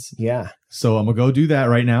beds. Yeah. So I'm going to go do that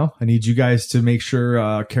right now. I need you guys to make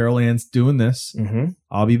sure Carol Ann's doing this.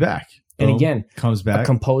 I'll be back. And again, comes back. A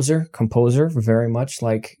composer, very much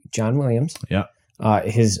like John Williams. Yeah.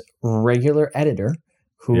 His regular editor,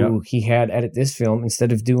 who he had edit this film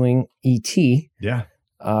instead of doing E.T. Yeah.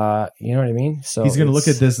 You know what I mean? So he's going to look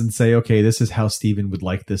at this and say, okay, this is how Steven would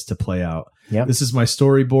like this to play out. Yep. This is my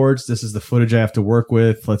storyboards. This is the footage I have to work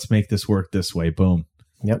with. Let's make this work this way. Boom.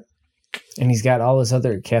 Yep. And he's got all his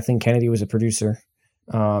other. Kathleen Kennedy was a producer.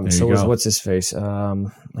 So was what's his face? I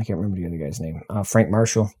can't remember the other guy's name. Frank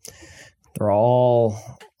Marshall. They're all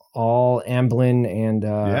Amblin and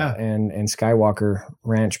Skywalker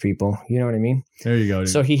Ranch people. You know what I mean? There you go. Dude.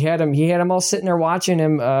 So he had him all sitting there watching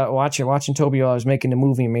him, watching Toby while I was making the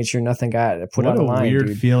movie and made sure nothing got put on the line. What a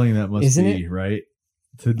weird feeling that must Isn't be, it? right?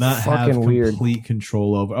 To not have complete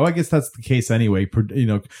control over. Oh, I guess that's the case anyway.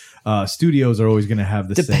 Studios are always going to have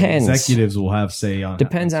the say. Executives will have say on.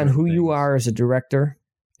 Depends on who you are as a director,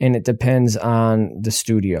 and it depends on the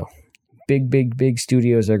studio. Big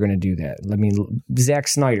studios are going to do that. I mean, Zack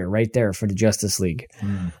Snyder right there for the Justice League.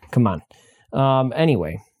 Come on.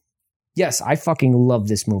 Anyway, yes, I fucking love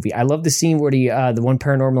this movie. I love the scene where the one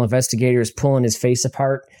paranormal investigator is pulling his face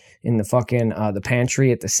apart in the fucking the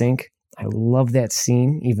pantry at the sink. I love that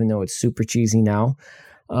scene, even though it's super cheesy now.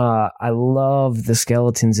 I love the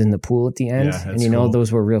skeletons in the pool at the end. Yeah, and cool.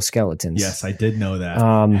 Those were real skeletons. Yes, I did know that.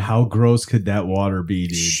 How gross could that water be,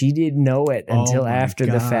 dude? She didn't know it until after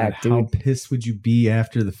the fact, dude. How pissed would you be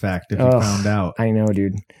after the fact if you found out? I know,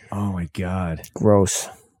 dude. Oh, my God. Gross.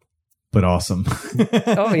 But awesome.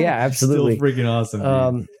 Oh, yeah, absolutely. Still freaking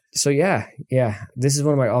awesome, dude. So yeah, this is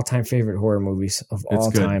one of my all-time favorite horror movies of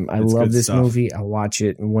all time. I love this movie. I watch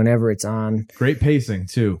it whenever it's on. Great pacing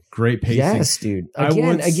too. Great pacing. Yes, dude.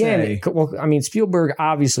 Again. Well, I mean, Spielberg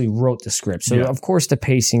obviously wrote the script, so of course the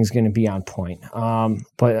pacing is going to be on point.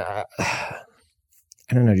 But I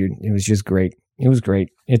don't know, dude. It was just great. It was great.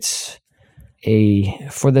 It's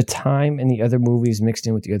for the time and the other movies mixed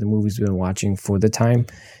in with the other movies we've been watching for the time,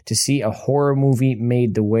 to see a horror movie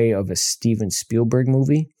made the way of a Steven Spielberg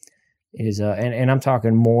movie is and I'm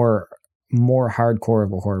talking more hardcore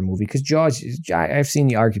of a horror movie, because Jaws, I've seen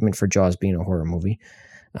the argument for Jaws being a horror movie.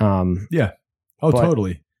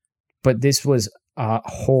 Totally. But this was a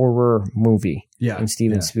horror movie in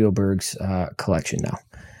Steven Spielberg's collection now.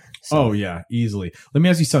 So. Oh yeah, easily. Let me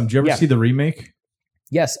ask you something. Did you ever see the remake?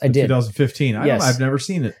 Yes, I did. 2015. I've never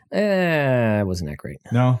seen it. It wasn't that great.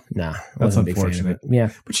 No? Nah. That's unfortunate.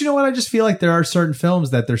 Yeah. But you know what? I just feel like there are certain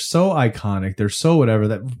films that they're so iconic, they're so whatever,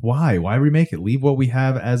 that why remake it? Leave what we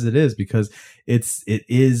have as it is, because it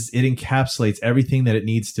encapsulates everything that it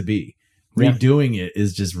needs to be. Redoing it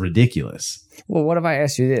is just ridiculous. Well, what if I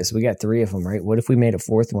asked you this? We got 3 of them, right? What if we made a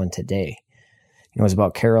 4th one today? It's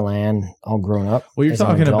about Carol Ann all grown up. Well, you're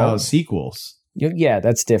talking about sequels. Yeah,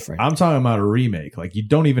 that's different. I'm talking about a remake. Like, you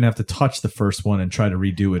don't even have to touch the first one and try to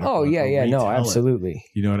redo it. Oh, no, absolutely.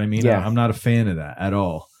 You know what I mean? Yeah. I'm not a fan of that at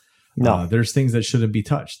all. No. There's things that shouldn't be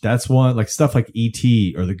touched. That's one, like stuff like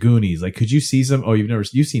E.T. or the Goonies. Like, could you see some? Oh,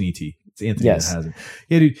 you've seen E.T. It's Anthony that hasn't.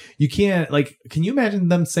 Yeah, dude, you can't, like, can you imagine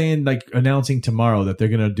them saying, like, announcing tomorrow that they're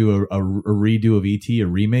going to do a redo of E.T., a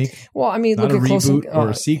remake? Well, I mean, not look a at reboot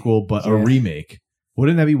or a sequel, but a remake.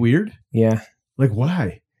 Wouldn't that be weird? Yeah. Like,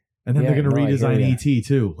 why? And then they're going to redesign E.T.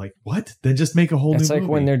 too. Like, what? Then just make a whole new movie. It's like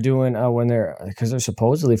when they're doing, because they're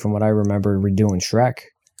supposedly, from what I remember, rebooting Shrek,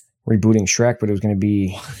 but it was going to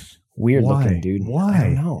be weird looking, dude. Why? I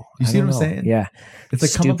don't know. You see what I'm saying? Yeah. It's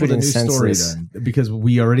like, come up with a new story then, because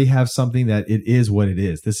we already have something that it is what it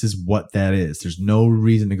is. This is what that is. There's no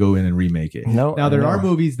reason to go in and remake it. No. Now, there are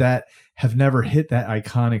movies that have never hit that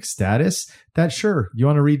iconic status that, sure, you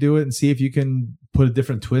want to redo it and see if you can put a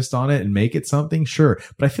different twist on it and make it something, sure.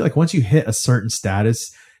 But I feel like once you hit a certain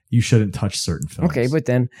status, you shouldn't touch certain films. Okay, but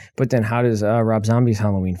then how does Rob Zombie's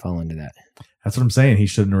Halloween fall into that? That's what I'm saying. He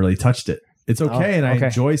shouldn't have really touched it. It's okay, and I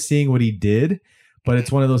enjoy seeing what he did, but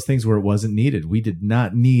it's one of those things where it wasn't needed. We did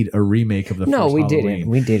not need a remake of the first Halloween.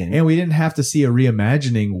 We didn't. And we didn't have to see a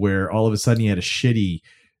reimagining where all of a sudden you had a shitty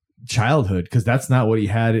childhood, because that's not what he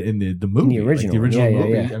had in the movie. The original, like the original yeah,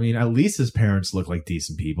 movie. yeah. I mean, at least his parents look like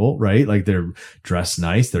decent people, right? Like they're dressed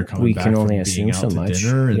nice. They're coming We back can from only being assume out so to much.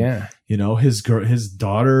 dinner. And, Yeah. you know, his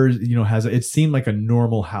daughter, you know, it seemed like a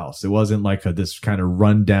normal house. It wasn't like this kind of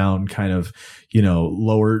rundown kind of, you know,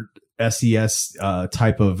 lower SES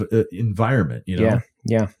type of environment, you know?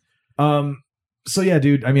 Yeah. So yeah,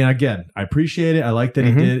 dude, I mean, again, I appreciate it. I like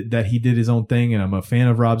that he did his own thing, and I'm a fan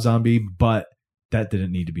of Rob Zombie, but that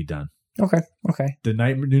didn't need to be done. Okay. The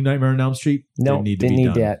new Nightmare on Elm Street No, didn't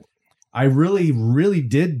need that. I really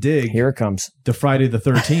did dig Here it comes. the Friday the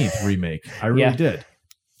 13th remake. I really did.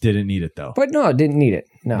 Didn't need it though. But no, didn't need it.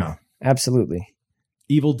 No. Absolutely.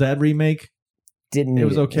 Evil Dead remake. Didn't need it. It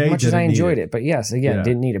was okay. As much as I Didn't need enjoyed it. it. But yes, again,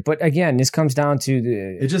 didn't need it. But again, this comes down to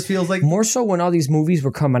It just feels like more so when all these movies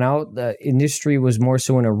were coming out, the industry was more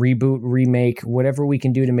so in a reboot, remake, whatever we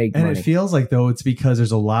can do to make and money. it feels like though it's because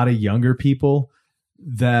there's a lot of younger people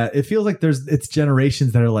that it feels like it's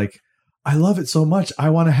generations that are like, I love it so much.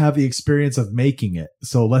 I want to have the experience of making it.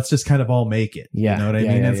 So let's just kind of all make it. Yeah. You know what I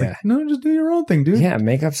Yeah, mean? yeah, It's yeah. like, no, just do your own thing, dude. Yeah,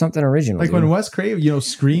 make up something original. Like dude. when Wes Craven, you know,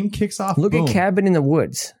 Scream kicks off. Look boom. at Cabin in the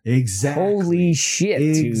Woods. Exactly. Holy shit,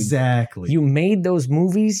 dude. Exactly. You made those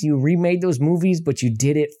movies, you remade those movies, but you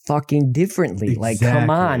did it fucking differently. Like,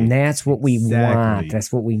 come on, that's what we want.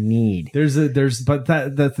 That's what we need. But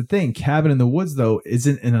that's the thing. Cabin in the Woods, though,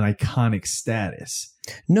 isn't in an iconic status.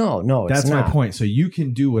 No, That's it's my not. point. So you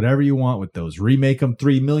can do whatever you want with those. Remake them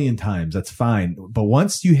 3 million times. That's fine. But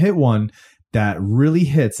once you hit one that really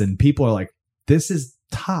hits and people are like, this is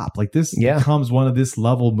top. Like this becomes one of this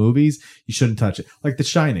level movies. You shouldn't touch it. Like The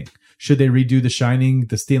Shining. Should they redo The Shining,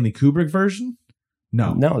 the Stanley Kubrick version?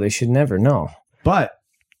 No. No, they should never. No. But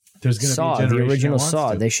there's going to be Saw, a generation the original that wants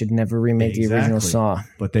Saw. to. They should never remake the original Exactly. Saw.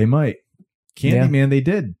 But they might. Candyman, they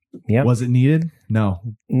did. Yeah. Was it needed? No.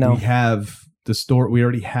 No. We have the story. We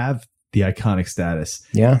already have the iconic status.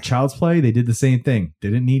 Yeah. Child's Play, they did the same thing. They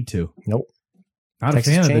didn't need to. Nope. Not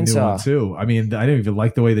Texas a fan of the new Chainsaw. one too. I mean, I didn't even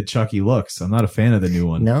like the way that Chucky looks. I'm not a fan of the new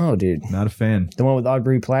one. No, dude. Not a fan. The one with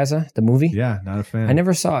Aubrey Plaza, the movie? Yeah, not a fan. I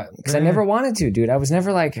never saw it because I never wanted to, dude. I was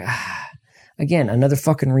never like, again, another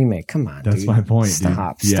fucking remake. Come on, That's dude. my point, dude.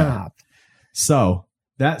 Stop. Yeah. Stop. So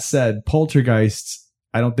that said, Poltergeist,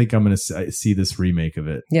 I don't think I'm going to see this remake of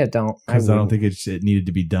it. Yeah, don't. Because I don't wouldn't. think it needed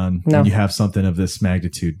to be done No. when you have something of this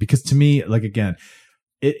magnitude. Because to me, like, again,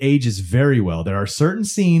 it ages very well. There are certain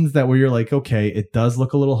scenes that where you're like, okay, it does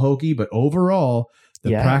look a little hokey, but overall,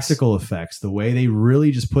 the Yes. practical effects, the way they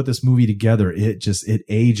really just put this movie together, it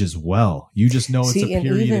ages well. You just know it's See, a and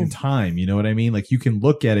period in even- time. You know what I mean? Like you can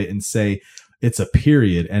look at it and say it's a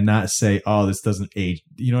period and not say, oh, this doesn't age.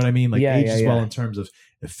 You know what I mean? Like Yeah, ages yeah, well yeah. in terms of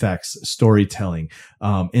effects, storytelling,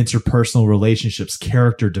 interpersonal relationships,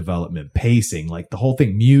 character development, pacing, like the whole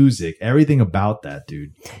thing, music, everything about that,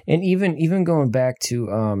 dude. And even going back to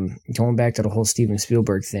the whole Steven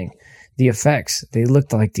Spielberg thing, the effects, they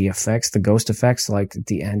looked like the ghost effects, like at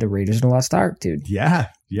the end of Raiders of the Lost Ark, dude. Yeah.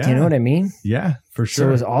 Do you know what I mean? Yeah, for So sure.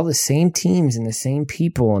 it was all the same teams and the same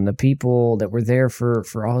people and the people that were there for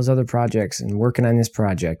all his other projects and working on this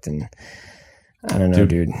project. And I don't know,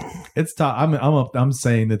 dude. It's tough. I'm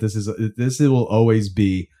saying that this will always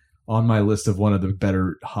be on my list of one of the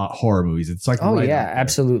better horror movies. It's like Oh right yeah, up there.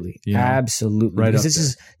 absolutely, You know? absolutely. Right Because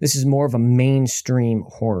up this is more of a mainstream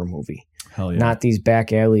horror movie. Hell yeah. Not these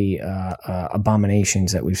back alley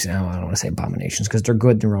abominations that we've seen. I don't want to say abominations because they're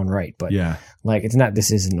good in their own right, but Yeah. like it's not.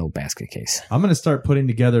 This isn't no basket case. I'm going to start putting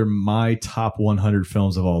together my top 100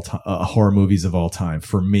 films of all time, horror movies of all time.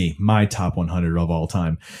 For me, my top 100 of all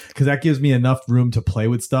time, because that gives me enough room to play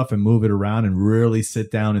with stuff and move it around and really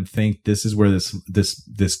sit down and think this is where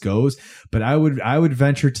this goes. But I would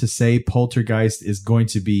venture to say Poltergeist is going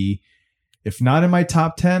to be, if not in my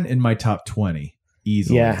top 10, in my top 20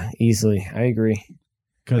 easily. Yeah, easily. I agree.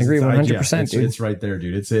 I agree 100%, dude. It's right there,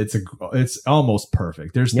 dude. It's almost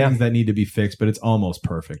perfect. There's things that need to be fixed, but it's almost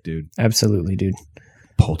perfect, dude. Absolutely, dude.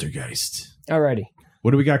 Poltergeist. Alrighty.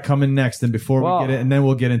 What do we got coming next? And before we get it, and then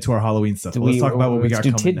we'll get into our Halloween stuff. Let's talk about what we got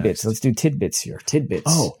do coming tidbits. next. Let's do tidbits here. Tidbits.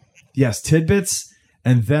 Oh, yes, tidbits.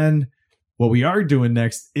 And then what we are doing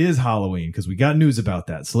next is Halloween because we got news about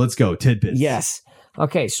that. So let's go. Tidbits. Yes.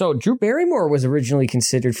 Okay, so Drew Barrymore was originally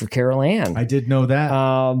considered for Carol Ann. I did know that.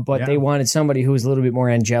 But they wanted somebody who was a little bit more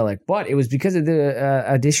angelic. But it was because of the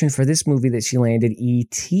audition for this movie that she landed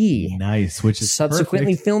E.T. Nice, which is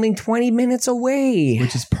subsequently perfect. filming 20 minutes away.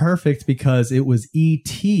 Which is perfect because it was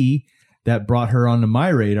E.T. that brought her onto my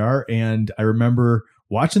radar. And I remember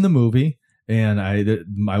watching the movie, and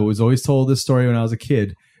I was always told this story when I was a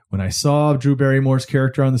kid. When I saw Drew Barrymore's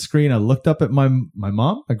character on the screen, I looked up at my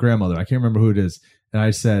mom, my grandmother. I can't remember who it is. And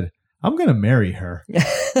I said, I'm going to marry her.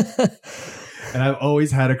 And I've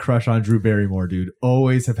always had a crush on Drew Barrymore, dude.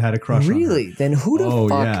 Always have had a crush on her. Really? Then who the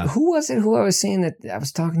fuck? Yeah. Who was it who I was saying that I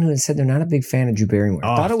was talking to and said they're not a big fan of Drew Barrymore?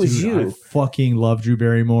 I thought it was dude, you. I fucking love Drew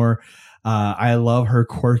Barrymore. I love her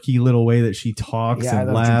quirky little way that she talks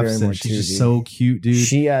and laughs, and she's just so cute, dude.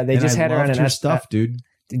 They just had her on her stuff, dude.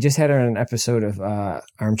 They just had her on an episode of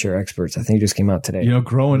Armchair Experts. I think it just came out today. You know,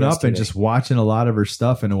 growing up and just watching a lot of her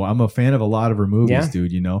stuff, and I'm a fan of a lot of her movies,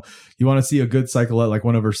 dude. You know, you want to see a good like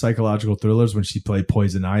one of her psychological thrillers when she played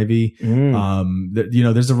Poison Ivy. You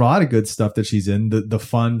know, there's a lot of good stuff that she's in. The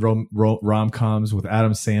fun rom-coms with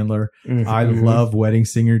Adam Sandler. I love Wedding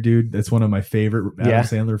Singer, dude. That's one of my favorite Adam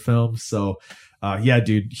Sandler films. So, yeah,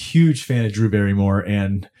 dude, huge fan of Drew Barrymore.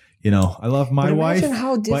 And you know, I love my wife,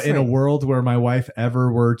 but in a world where my wife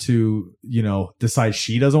ever were to, you know, decide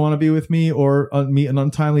she doesn't want to be with me or meet an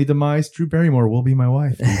untimely demise, Drew Barrymore will be my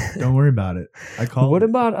wife. Don't worry about it. I call. What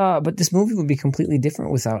about? But this movie would be completely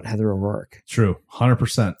different without Heather O'Rourke. True,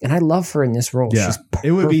 100%. And I love her in this role. Yeah, she's perfect,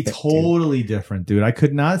 it would be totally different, dude. I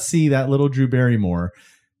could not see that little Drew Barrymore,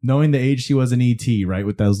 knowing the age she was in E.T., right,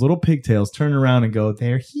 with those little pigtails, turn around and go,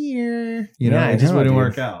 "They're here." You know, it just wouldn't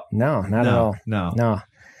work out. No, not at all. No.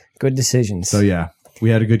 Good decisions. So yeah,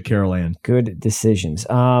 we had a good Carol Ann. Good decisions.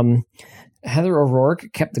 Heather O'Rourke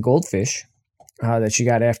kept the goldfish that she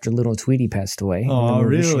got after little Tweety passed away. Oh,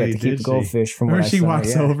 really? She got to keep the goldfish from where what I saw. She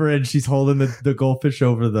walks over and she's holding the goldfish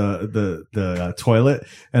over the toilet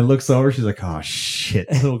and looks over. She's like, "Oh shit!"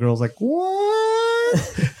 The little girl's like,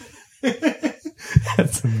 "What?"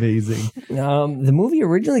 That's amazing. The movie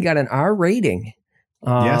originally got an R rating.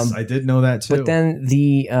 Yes, I did know that too. But then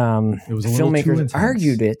the filmmakers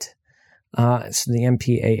argued it. So the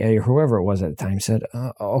MPAA or whoever it was at the time said,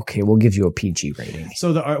 "Okay, we'll give you a PG rating."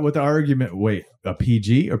 So the argument, wait, a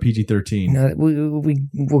PG or PG-13? No,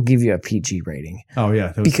 we'll give you a PG rating. Oh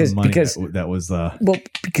yeah, that was because that was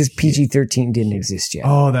because PG-13 didn't exist yet.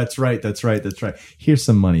 Oh, that's right. Here's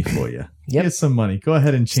some money for you. Yep. Here's some money. Go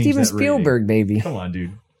ahead and change Steven that Spielberg, rating. baby. Come on,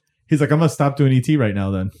 dude. He's like, I'm gonna stop doing ET right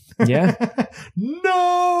now. Then. Yeah.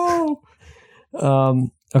 No.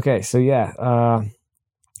 Okay. So yeah.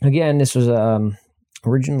 Again, this was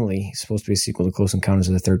originally supposed to be a sequel to Close Encounters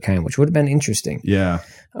of the Third Kind, which would have been interesting. Yeah.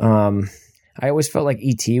 I always felt like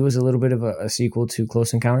E.T. was a little bit of a sequel to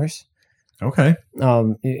Close Encounters. Okay.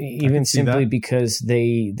 Even simply because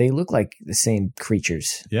they look like the same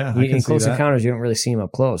creatures. Yeah. In Close Encounters, you don't really see them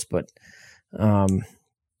up close, but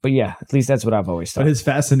yeah, at least that's what I've always thought. But his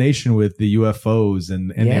fascination with the UFOs and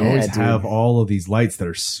they always have all of these lights that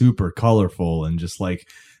are super colorful and just like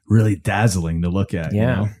really dazzling to look at. Yeah.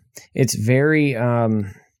 You know? It's very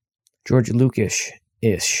George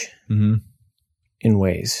Lucas-ish in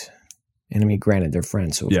ways. And I mean, granted, they're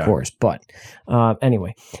friends, so of course. But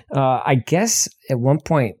anyway, I guess at one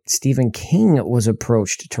point, Stephen King was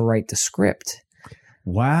approached to write the script.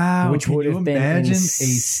 Wow. Which would have been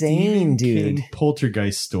insane, dude. King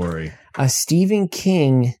poltergeist story. A Stephen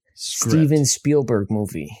King, Script. Steven Spielberg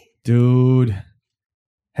movie. Dude.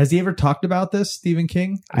 Has he ever talked about this, Stephen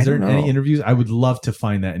King? Is there any interviews? I would love to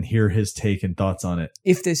find that and hear his take and thoughts on it.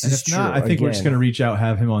 If this is true. Not, I think we're just going to reach out,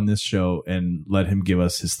 have him on this show, and let him give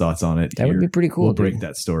us his thoughts on it. That would be pretty cool. We'll break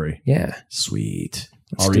that story. Yeah. Sweet.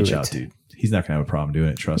 I'll reach out, dude. He's not going to have a problem doing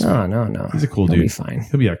it. Trust me. No. He's a cool dude. He'll be fine.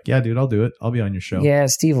 He'll be like, yeah, dude, I'll do it. I'll be on your show. Yeah,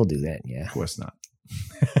 Steve will do that. Yeah. Of course not.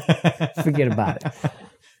 Forget about it.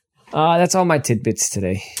 That's all my tidbits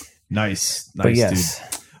today. Nice, but yes.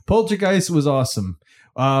 Dude. Poltergeist was awesome.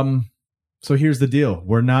 So here's the deal.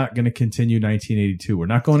 We're not going to continue 1982. We're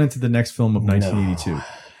not going into the next film of 1982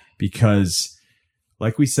 because,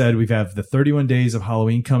 like we said, we have the 31 days of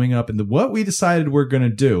Halloween coming up. And what we decided we're going to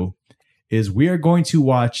do is we are going to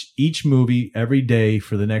watch each movie every day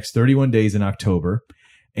for the next 31 days in October.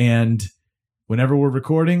 And whenever we're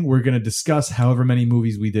recording, we're going to discuss however many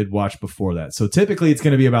movies we did watch before that. So typically it's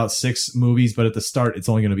going to be about 6 movies, but at the start, it's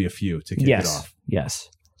only going to be a few to kick it off. Yes.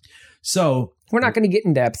 So we're not going to get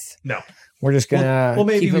in depth. No. We're just going to well,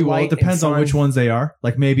 maybe we will. It depends on which ones they are.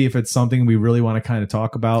 Like maybe if it's something we really want to kind of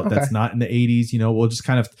talk about that's not in the 80s, you know, we'll just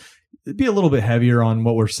kind of be a little bit heavier on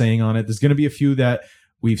what we're saying on it. There's going to be a few that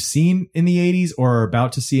we've seen in the 80s or are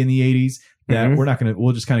about to see in the 80s that we're not going to,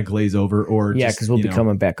 we'll just kind of glaze over or because we'll be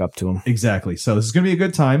coming back up to them. Exactly. So this is going to be a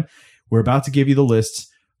good time. We're about to give you the lists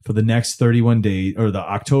for the next 31 days or the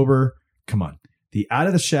October. Come on. The Out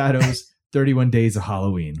of the Shadows 31 Days of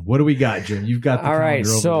Halloween. What do we got, Jim? You've got the all right.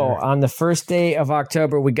 over So there. on the first day of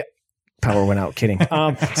October, we got Power went out. Kidding.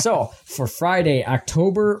 So for Friday,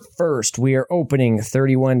 October 1st, we are opening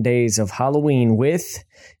 31 Days of Halloween with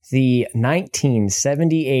the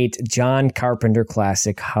 1978 John Carpenter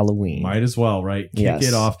classic Halloween. Might as well, right? Kick Yes.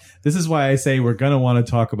 it off. This is why I say we're going to want to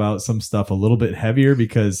talk about some stuff a little bit heavier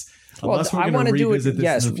because unless we're going to revisit this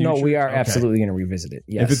Yes, in the future. no, we are Okay. absolutely going to revisit it.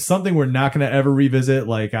 Yes. If it's something we're not going to ever revisit,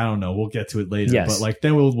 like, I don't know, we'll get to it later. Yes. But like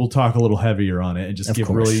then we'll talk a little heavier on it and just Of give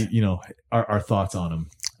course. really, our thoughts on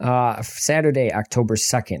them. Saturday, October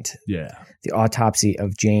 2nd, Yeah. The Autopsy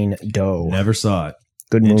of Jane Doe. Never saw it.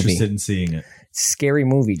 Good movie. Interested in seeing it. Scary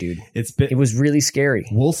movie, dude. It was really scary.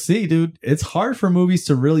 We'll see, dude. It's hard for movies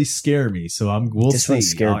to really scare me, so we'll This see. one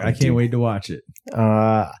scared me, I can't dude. wait to watch it.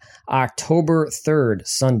 October 3rd,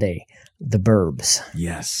 Sunday, The Burbs,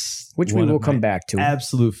 Yes. which we One will of come my back to.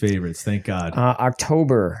 Absolute favorites, thank God.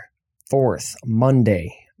 October 4th,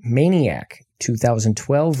 Monday, Maniac,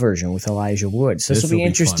 2012 version with Elijah Wood. So this will be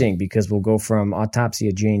interesting because we'll go from Autopsy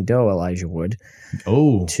of Jane Doe, Elijah Wood,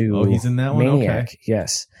 to he's in that one? Maniac. Okay.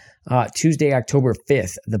 Yes. Tuesday, October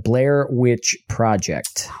 5th, The Blair Witch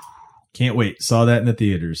Project. Can't wait. Saw that in the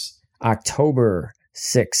theaters. October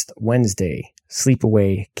 6th, Wednesday,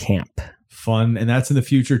 Sleepaway Camp. Fun, and that's in the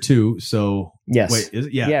future too. So Yes. wait, is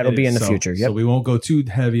it? Yeah, it'll it be is. in the So- future. Yep. So we won't go too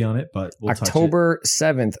heavy on it, but we'll October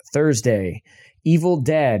 7th, Thursday, Evil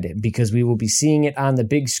Dead, because we will be seeing it on the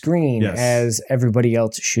big screen Yes. as everybody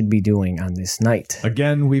else should be doing on this night. touch it.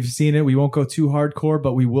 Again, we've seen it. We won't go too hardcore,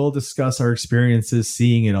 but we will discuss our experiences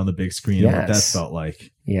seeing it on the big screen and what that Yes. felt like.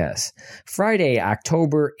 Yes. Friday,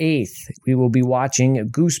 October 8th, we will be watching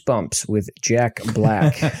Goosebumps with Jack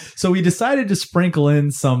Black. So we decided to sprinkle in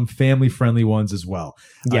some family-friendly ones as well,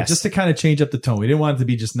 Yes. just to kind of change up the tone. We didn't want it to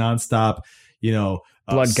be just nonstop,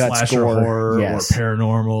 Blood, guts, slasher gore. horror Yes. or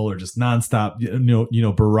paranormal or just nonstop,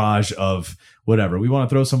 barrage of whatever. We want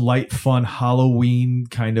to throw some light, fun Halloween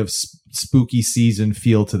kind of spooky season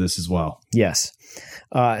feel to this as well. Yes.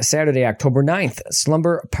 Saturday, October 9th,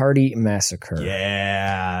 Slumber Party Massacre.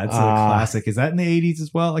 Yeah, it's a classic. Is that in the 80s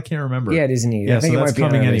as well? I can't remember. Yeah, it is neat. Yeah, I think so it that's might be on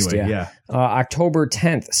coming our anyway. list, Yeah. October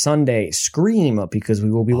 10th, Sunday, Scream, because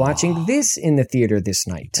we will be watching this in the theater this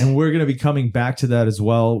night. And we're going to be coming back to that as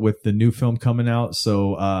well with the new film coming out.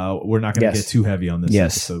 So we're not going to Yes. get too heavy on this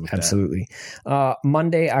Yes, episode. With absolutely.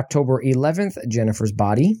 Monday, October 11th, Jennifer's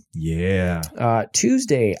Body. That. Yeah.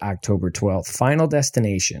 Tuesday, October 12th, Final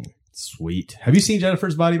Destination. Sweet. Have you seen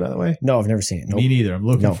Jennifer's Body, by the way? No, I've never seen it. Nope. Me neither. I'm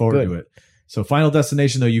looking No, forward good. to it. So Final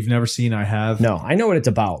Destination, though, you've never seen. I have. No, I know what it's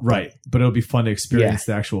about. but- Right. But it'll be fun to experience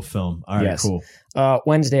the actual film. All right, Yes. cool.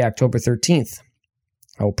 Wednesday, October 13th.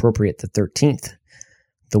 How appropriate, the 13th.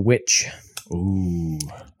 The Witch. Ooh.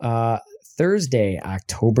 Thursday,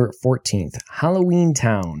 October 14th. Halloween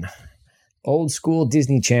Town. Old school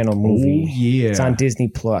Disney Channel movie. Oh, yeah. It's on Disney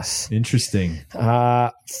Plus. Interesting.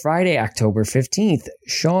 Friday, October 15th.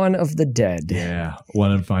 Shaun of the Dead. Yeah.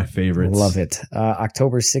 One of my favorites. Love it.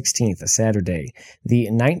 October 16th, Saturday. The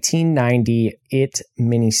 1990 It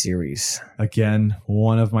miniseries. Again,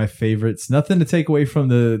 one of my favorites. Nothing to take away from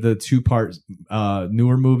the two-part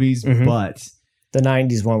newer movies, Mhm. but The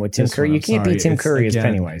 90s one with Tim This Curry. one, You I'm can't sorry. beat Tim It's, Curry as again,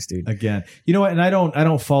 Pennywise, dude. again, you know what? And I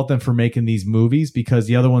don't fault them for making these movies because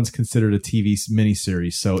the other one's considered a TV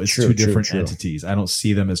miniseries, so it's True, two true, different true. entities. I don't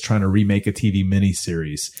see them as trying to remake a TV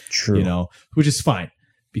miniseries. True. Which is fine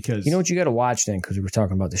because You know what you got to watch then? Because we were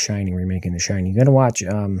talking about The Shining, remaking The Shining. You got to watch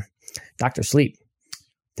Dr. Sleep,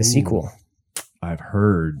 the sequel. I've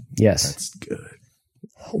heard Yes. that's good.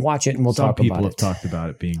 Watch it and we'll Some talk people about have it. talked about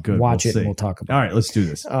it being good. Watch We'll it and see. we'll talk about All right, let's do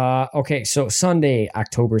this. it. Okay, so Sunday,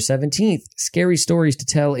 October 17th, Scary Stories to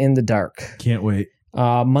Tell in the Dark. Can't wait.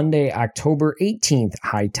 Monday, October 18th,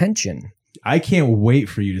 High Tension. I can't wait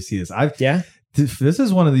for you to see this. Yeah? This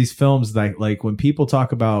is one of these films that, like, when people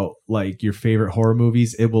talk about like your favorite horror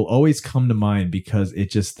movies, it will always come to mind because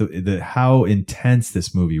it just the how intense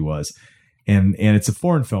this movie was. And it's a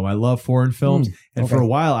foreign film. I love foreign films. And for okay. a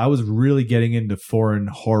while, I was really getting into foreign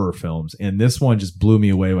horror films. And this one just blew me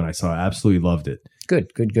away when I saw it. I absolutely loved it. Good.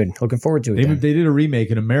 Looking forward to it. They then. did a remake,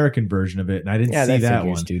 an American version of it. And I didn't Yeah, see that that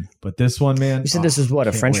figures, one. dude. But this one, man. You said this is what,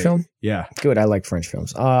 a can't French wait. film? Yeah. Good. I like French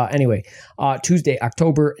films. Anyway, Tuesday,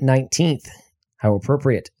 October 19th. How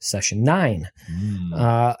appropriate. Session 9.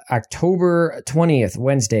 October 20th,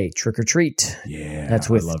 Wednesday, Trick or Treat. Yeah. That's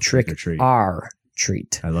with I love Trick or Treat. R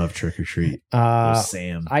Treat. I love Trick or Treat.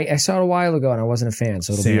 Sam. I saw it a while ago and I wasn't a fan,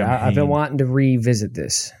 so it'll be. Sam I've been Hain. wanting to revisit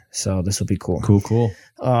this, so this will be cool. Cool.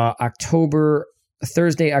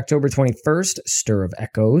 Thursday, October 21st, Stir of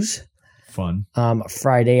Echoes. Fun.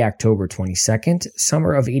 Friday, October 22nd,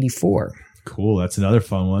 Summer of '84. Cool. That's another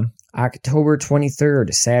fun one. October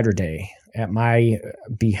 23rd, Saturday, at my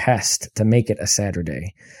behest to make it a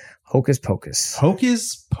Saturday. Hocus Pocus.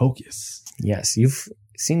 Hocus Pocus. Yes, you've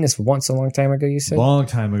seen this once a long time ago, you said? Long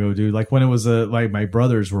time ago, dude. Like when it was like my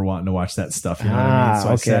brothers were wanting to watch that stuff. You know what I mean? So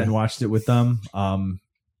I sat and watched it with them.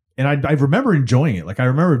 And I remember enjoying it. Like I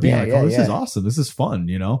remember being this is awesome. This is fun,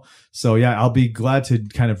 you know? So yeah, I'll be glad to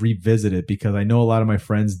kind of revisit it because I know a lot of my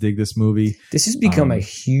friends dig this movie. This has become a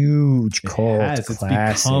huge cult classic. It's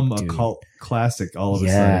become a cult classic all of a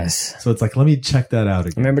sudden. So it's like, let me check that out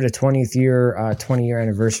again. Remember the 20-year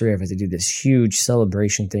anniversary of it? They did this huge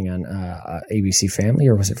celebration thing on ABC Family,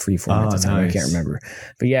 or was it Freeform at the time? Nice. I can't remember.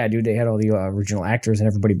 But yeah, dude, they had all the original actors and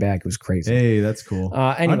everybody back. It was crazy. Hey, that's cool.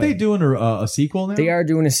 Anyway, aren't they doing a sequel now? They are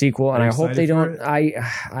doing a sequel, and I hope they don't.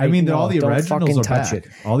 I mean, all the originals are touch back. it.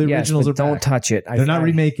 All the originals are back. Don't touch it. They're not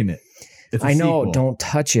remaking it. It's I know. sequel. Don't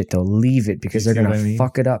touch it though. Leave it because they're gonna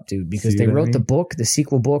fuck it up, dude. Because they wrote the book, the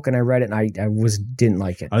sequel book, and I read it and I didn't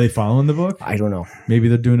like it. Are they following the book? I don't know. Maybe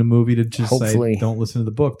they're doing a movie to just Hopefully. say, don't listen to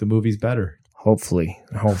the book. The movie's better. Hopefully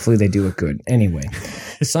they do it good. Anyway,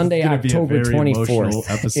 Sunday, October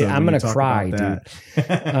 24th. I'm gonna cry,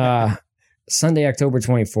 dude. Sunday, October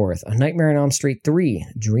 24th. A Nightmare on Elm Street 3,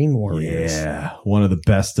 Dream Warriors. Yeah, one of the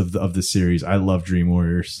best of the series. I love Dream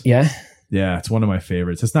Warriors. Yeah. Yeah, it's one of my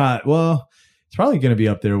favorites. It's not, well, it's probably going to be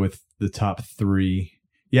up there with the top 3.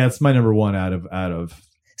 Yeah, it's my number 1 out of.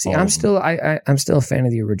 See, I'm still a fan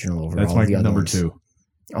of the original over That's all my the other number ones. 2.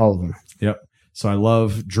 All of them. Yep. So I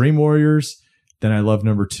love Dream Warriors. Then I love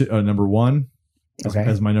number 1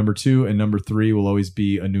 as my number 2, and number 3 will always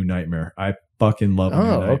be A New Nightmare. I fucking love A New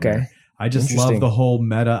Nightmare. Okay. I just love the whole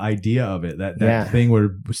meta idea of it. That thing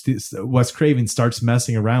where Wes Craven starts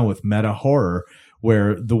messing around with meta horror,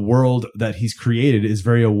 where the world that he's created is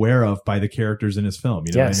very aware of by the characters in his film.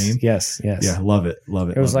 You know what I mean? Yes. Yeah, love it.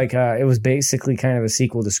 It was it was basically kind of a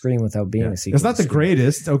sequel to Scream without being a sequel. It's not the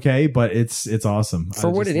greatest, okay, but it's awesome.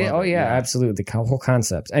 For what it is. Oh, yeah, absolutely. The whole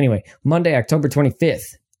concept. Anyway, Monday, October 25th,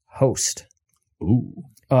 Host. Ooh.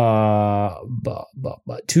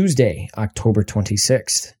 Tuesday, October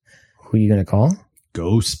 26th. Who are you going to call?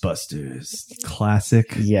 Ghostbusters. Classic.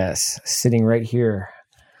 Yes. Sitting right here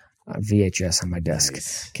on VHS on my desk.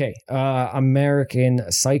 Nice. Okay. American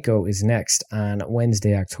Psycho is next on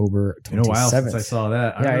Wednesday, October 27th. Been a while since I saw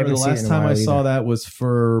that. I remember the last time I saw that was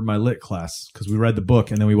for my lit class because we read the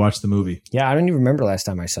book and then we watched the movie. Yeah, I don't even remember the last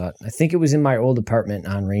time I saw it. I think it was in my old apartment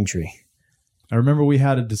on Raintree. I remember we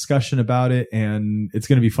had a discussion about it, and it's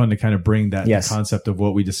going to be fun to kind of bring that concept of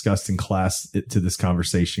what we discussed in class to this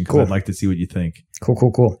conversation because I'd like to see what you think.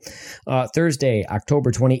 Cool. Thursday, October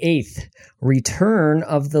 28th, Return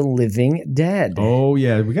of the Living Dead. Oh,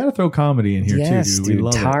 yeah. We got to throw comedy in here, too, dude. We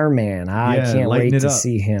love Tarman. I can't wait to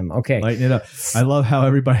see him. Okay. Lighten it up. I love how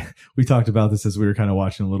everybody, we talked about this as we were kind of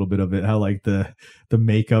watching a little bit of it, how like the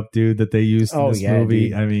makeup dude that they used in this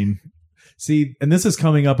movie. Dude. I mean... See, and this is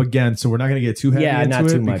coming up again, so we're not going to get too heavy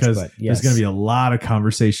into it because there's going to be a lot of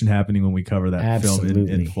conversation happening when we cover that film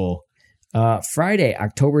in full. Friday,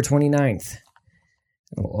 October 29th.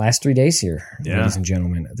 Last 3 days here, ladies and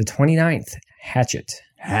gentlemen. The 29th, Hatchet.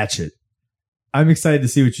 I'm excited to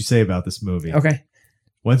see what you say about this movie. Okay.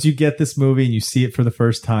 Once you get this movie and you see it for the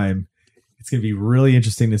first time, it's going to be really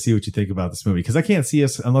interesting to see what you think about this movie because I can't see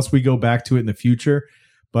us unless we go back to it in the future.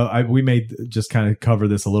 But we may just kind of cover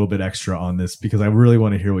this a little bit extra on this because I really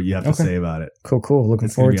want to hear what you have to say about it. Cool. Looking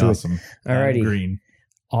forward to awesome. it. Alrighty. Green.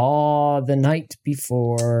 The night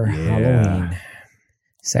before Halloween.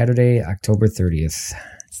 Saturday, October 30th.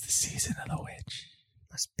 It's the season of the witch.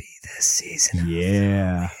 Must be the season of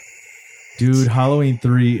the witch. Dude, Halloween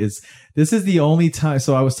 3 is... This is the only time...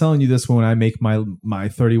 So I was telling you this when I make my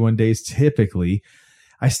 31 days typically...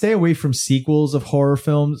 I stay away from sequels of horror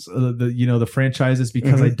films, the franchises,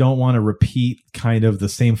 because I don't want to repeat kind of the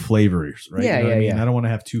same flavors, right? Yeah, I don't want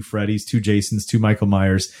to have 2 Freddys, 2 Jasons, 2 Michael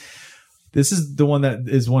Myers. This is the one that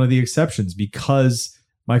is one of the exceptions because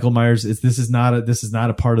Michael Myers this is not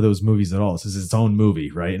a part of those movies at all. This is its own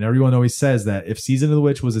movie, right? And everyone always says that if Season of the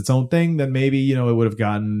Witch was its own thing, then maybe it would have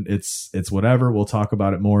gotten its whatever. We'll talk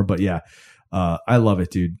about it more, but yeah. I love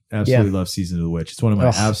it, dude. Absolutely love Season of the Witch. It's one of my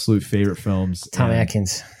absolute favorite films. Tom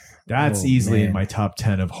Atkins. That's easily in my top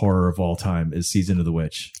 10 of horror of all time is Season of the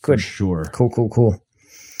Witch. Good. For sure. Cool.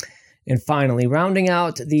 And finally, rounding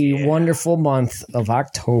out the wonderful month of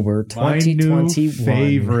October 2021. My new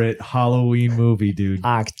favorite Halloween movie, dude.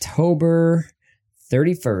 October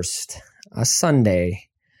 31st, a Sunday,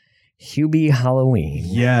 Hubie Halloween.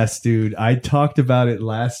 Yes, dude. I talked about it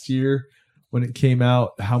last year. When it came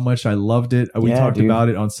out, how much I loved it. We talked about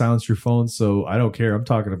it on Silence Your Phone, so I don't care. I'm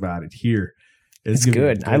talking about it here. It's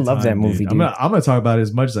good. I love that movie, dude. I'm gonna talk about it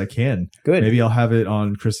as much as I can. Good. Maybe I'll have it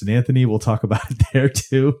on Chris and Anthony. We'll talk about it there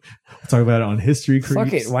too. We'll talk about it on History Creeps.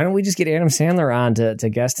 Fuck it. Why don't we just get Adam Sandler on to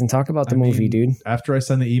guest and talk about the movie, dude? After I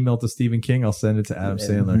send the email to Stephen King, I'll send it to Adam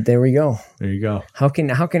Sandler. There we go. There you go. How can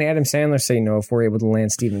Adam Sandler say no if we're able to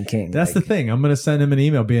land Stephen King? That's the thing. I'm going to send him an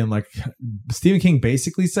email being like, Stephen King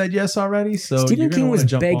basically said yes already. So Stephen King was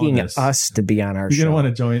begging us to be on our show. You're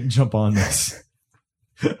going to want to jump on this.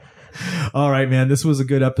 All right, man. This was a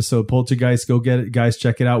good episode. Poltergeist, go get it, guys.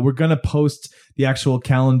 Check it out. We're going to post the actual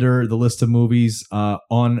calendar, the list of movies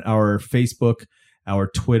on our Facebook, our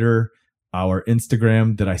Twitter, our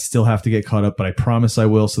Instagram that I still have to get caught up, but I promise I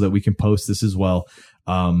will so that we can post this as well.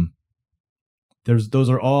 Those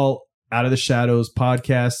are all Out of the Shadows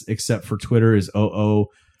podcasts, except for Twitter is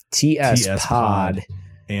OOTS Pod.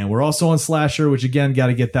 And we're also on Slasher, which again, got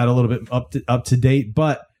to get that a little bit up to date,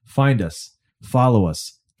 but find us, follow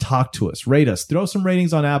us, talk to us, rate us, throw some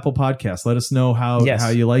ratings on Apple Podcasts. Let us know how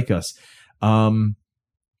you like us.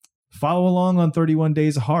 Follow along on 31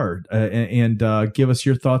 Days of Horror and give us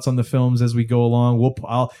your thoughts on the films as we go along.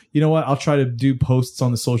 I'll try to do posts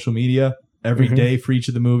on the social media every day for each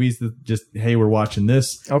of the movies that just, hey, we're watching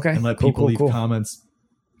this. Okay. And let people leave comments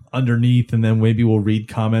underneath, and then maybe we'll read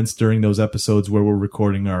comments during those episodes where we're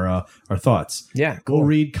recording our thoughts. Yeah, cool. We'll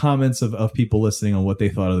read comments of people listening on what they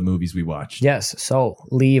thought of the movies we watched. Yes, so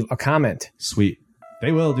leave a comment. Sweet.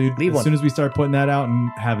 They will, dude. Leave one. As soon as we start putting that out and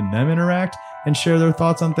having them interact and share their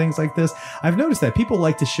thoughts on things like this, I've noticed that people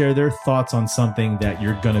like to share their thoughts on something that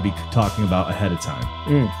you're going to be talking about ahead of time.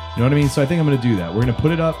 You know what I mean? So I think I'm going to do that. We're going to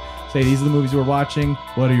put it up, say these are the movies we're watching,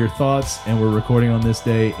 what are your thoughts, and we're recording on this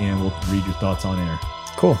day, and we'll read your thoughts on air.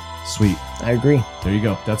 Cool. Sweet. I agree. There you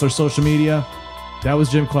go. That's our social media. That was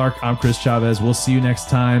Jim Clark. I'm Chris Chavez. We'll see you next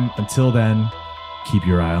time. Until then, keep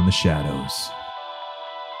your eye on the shadows.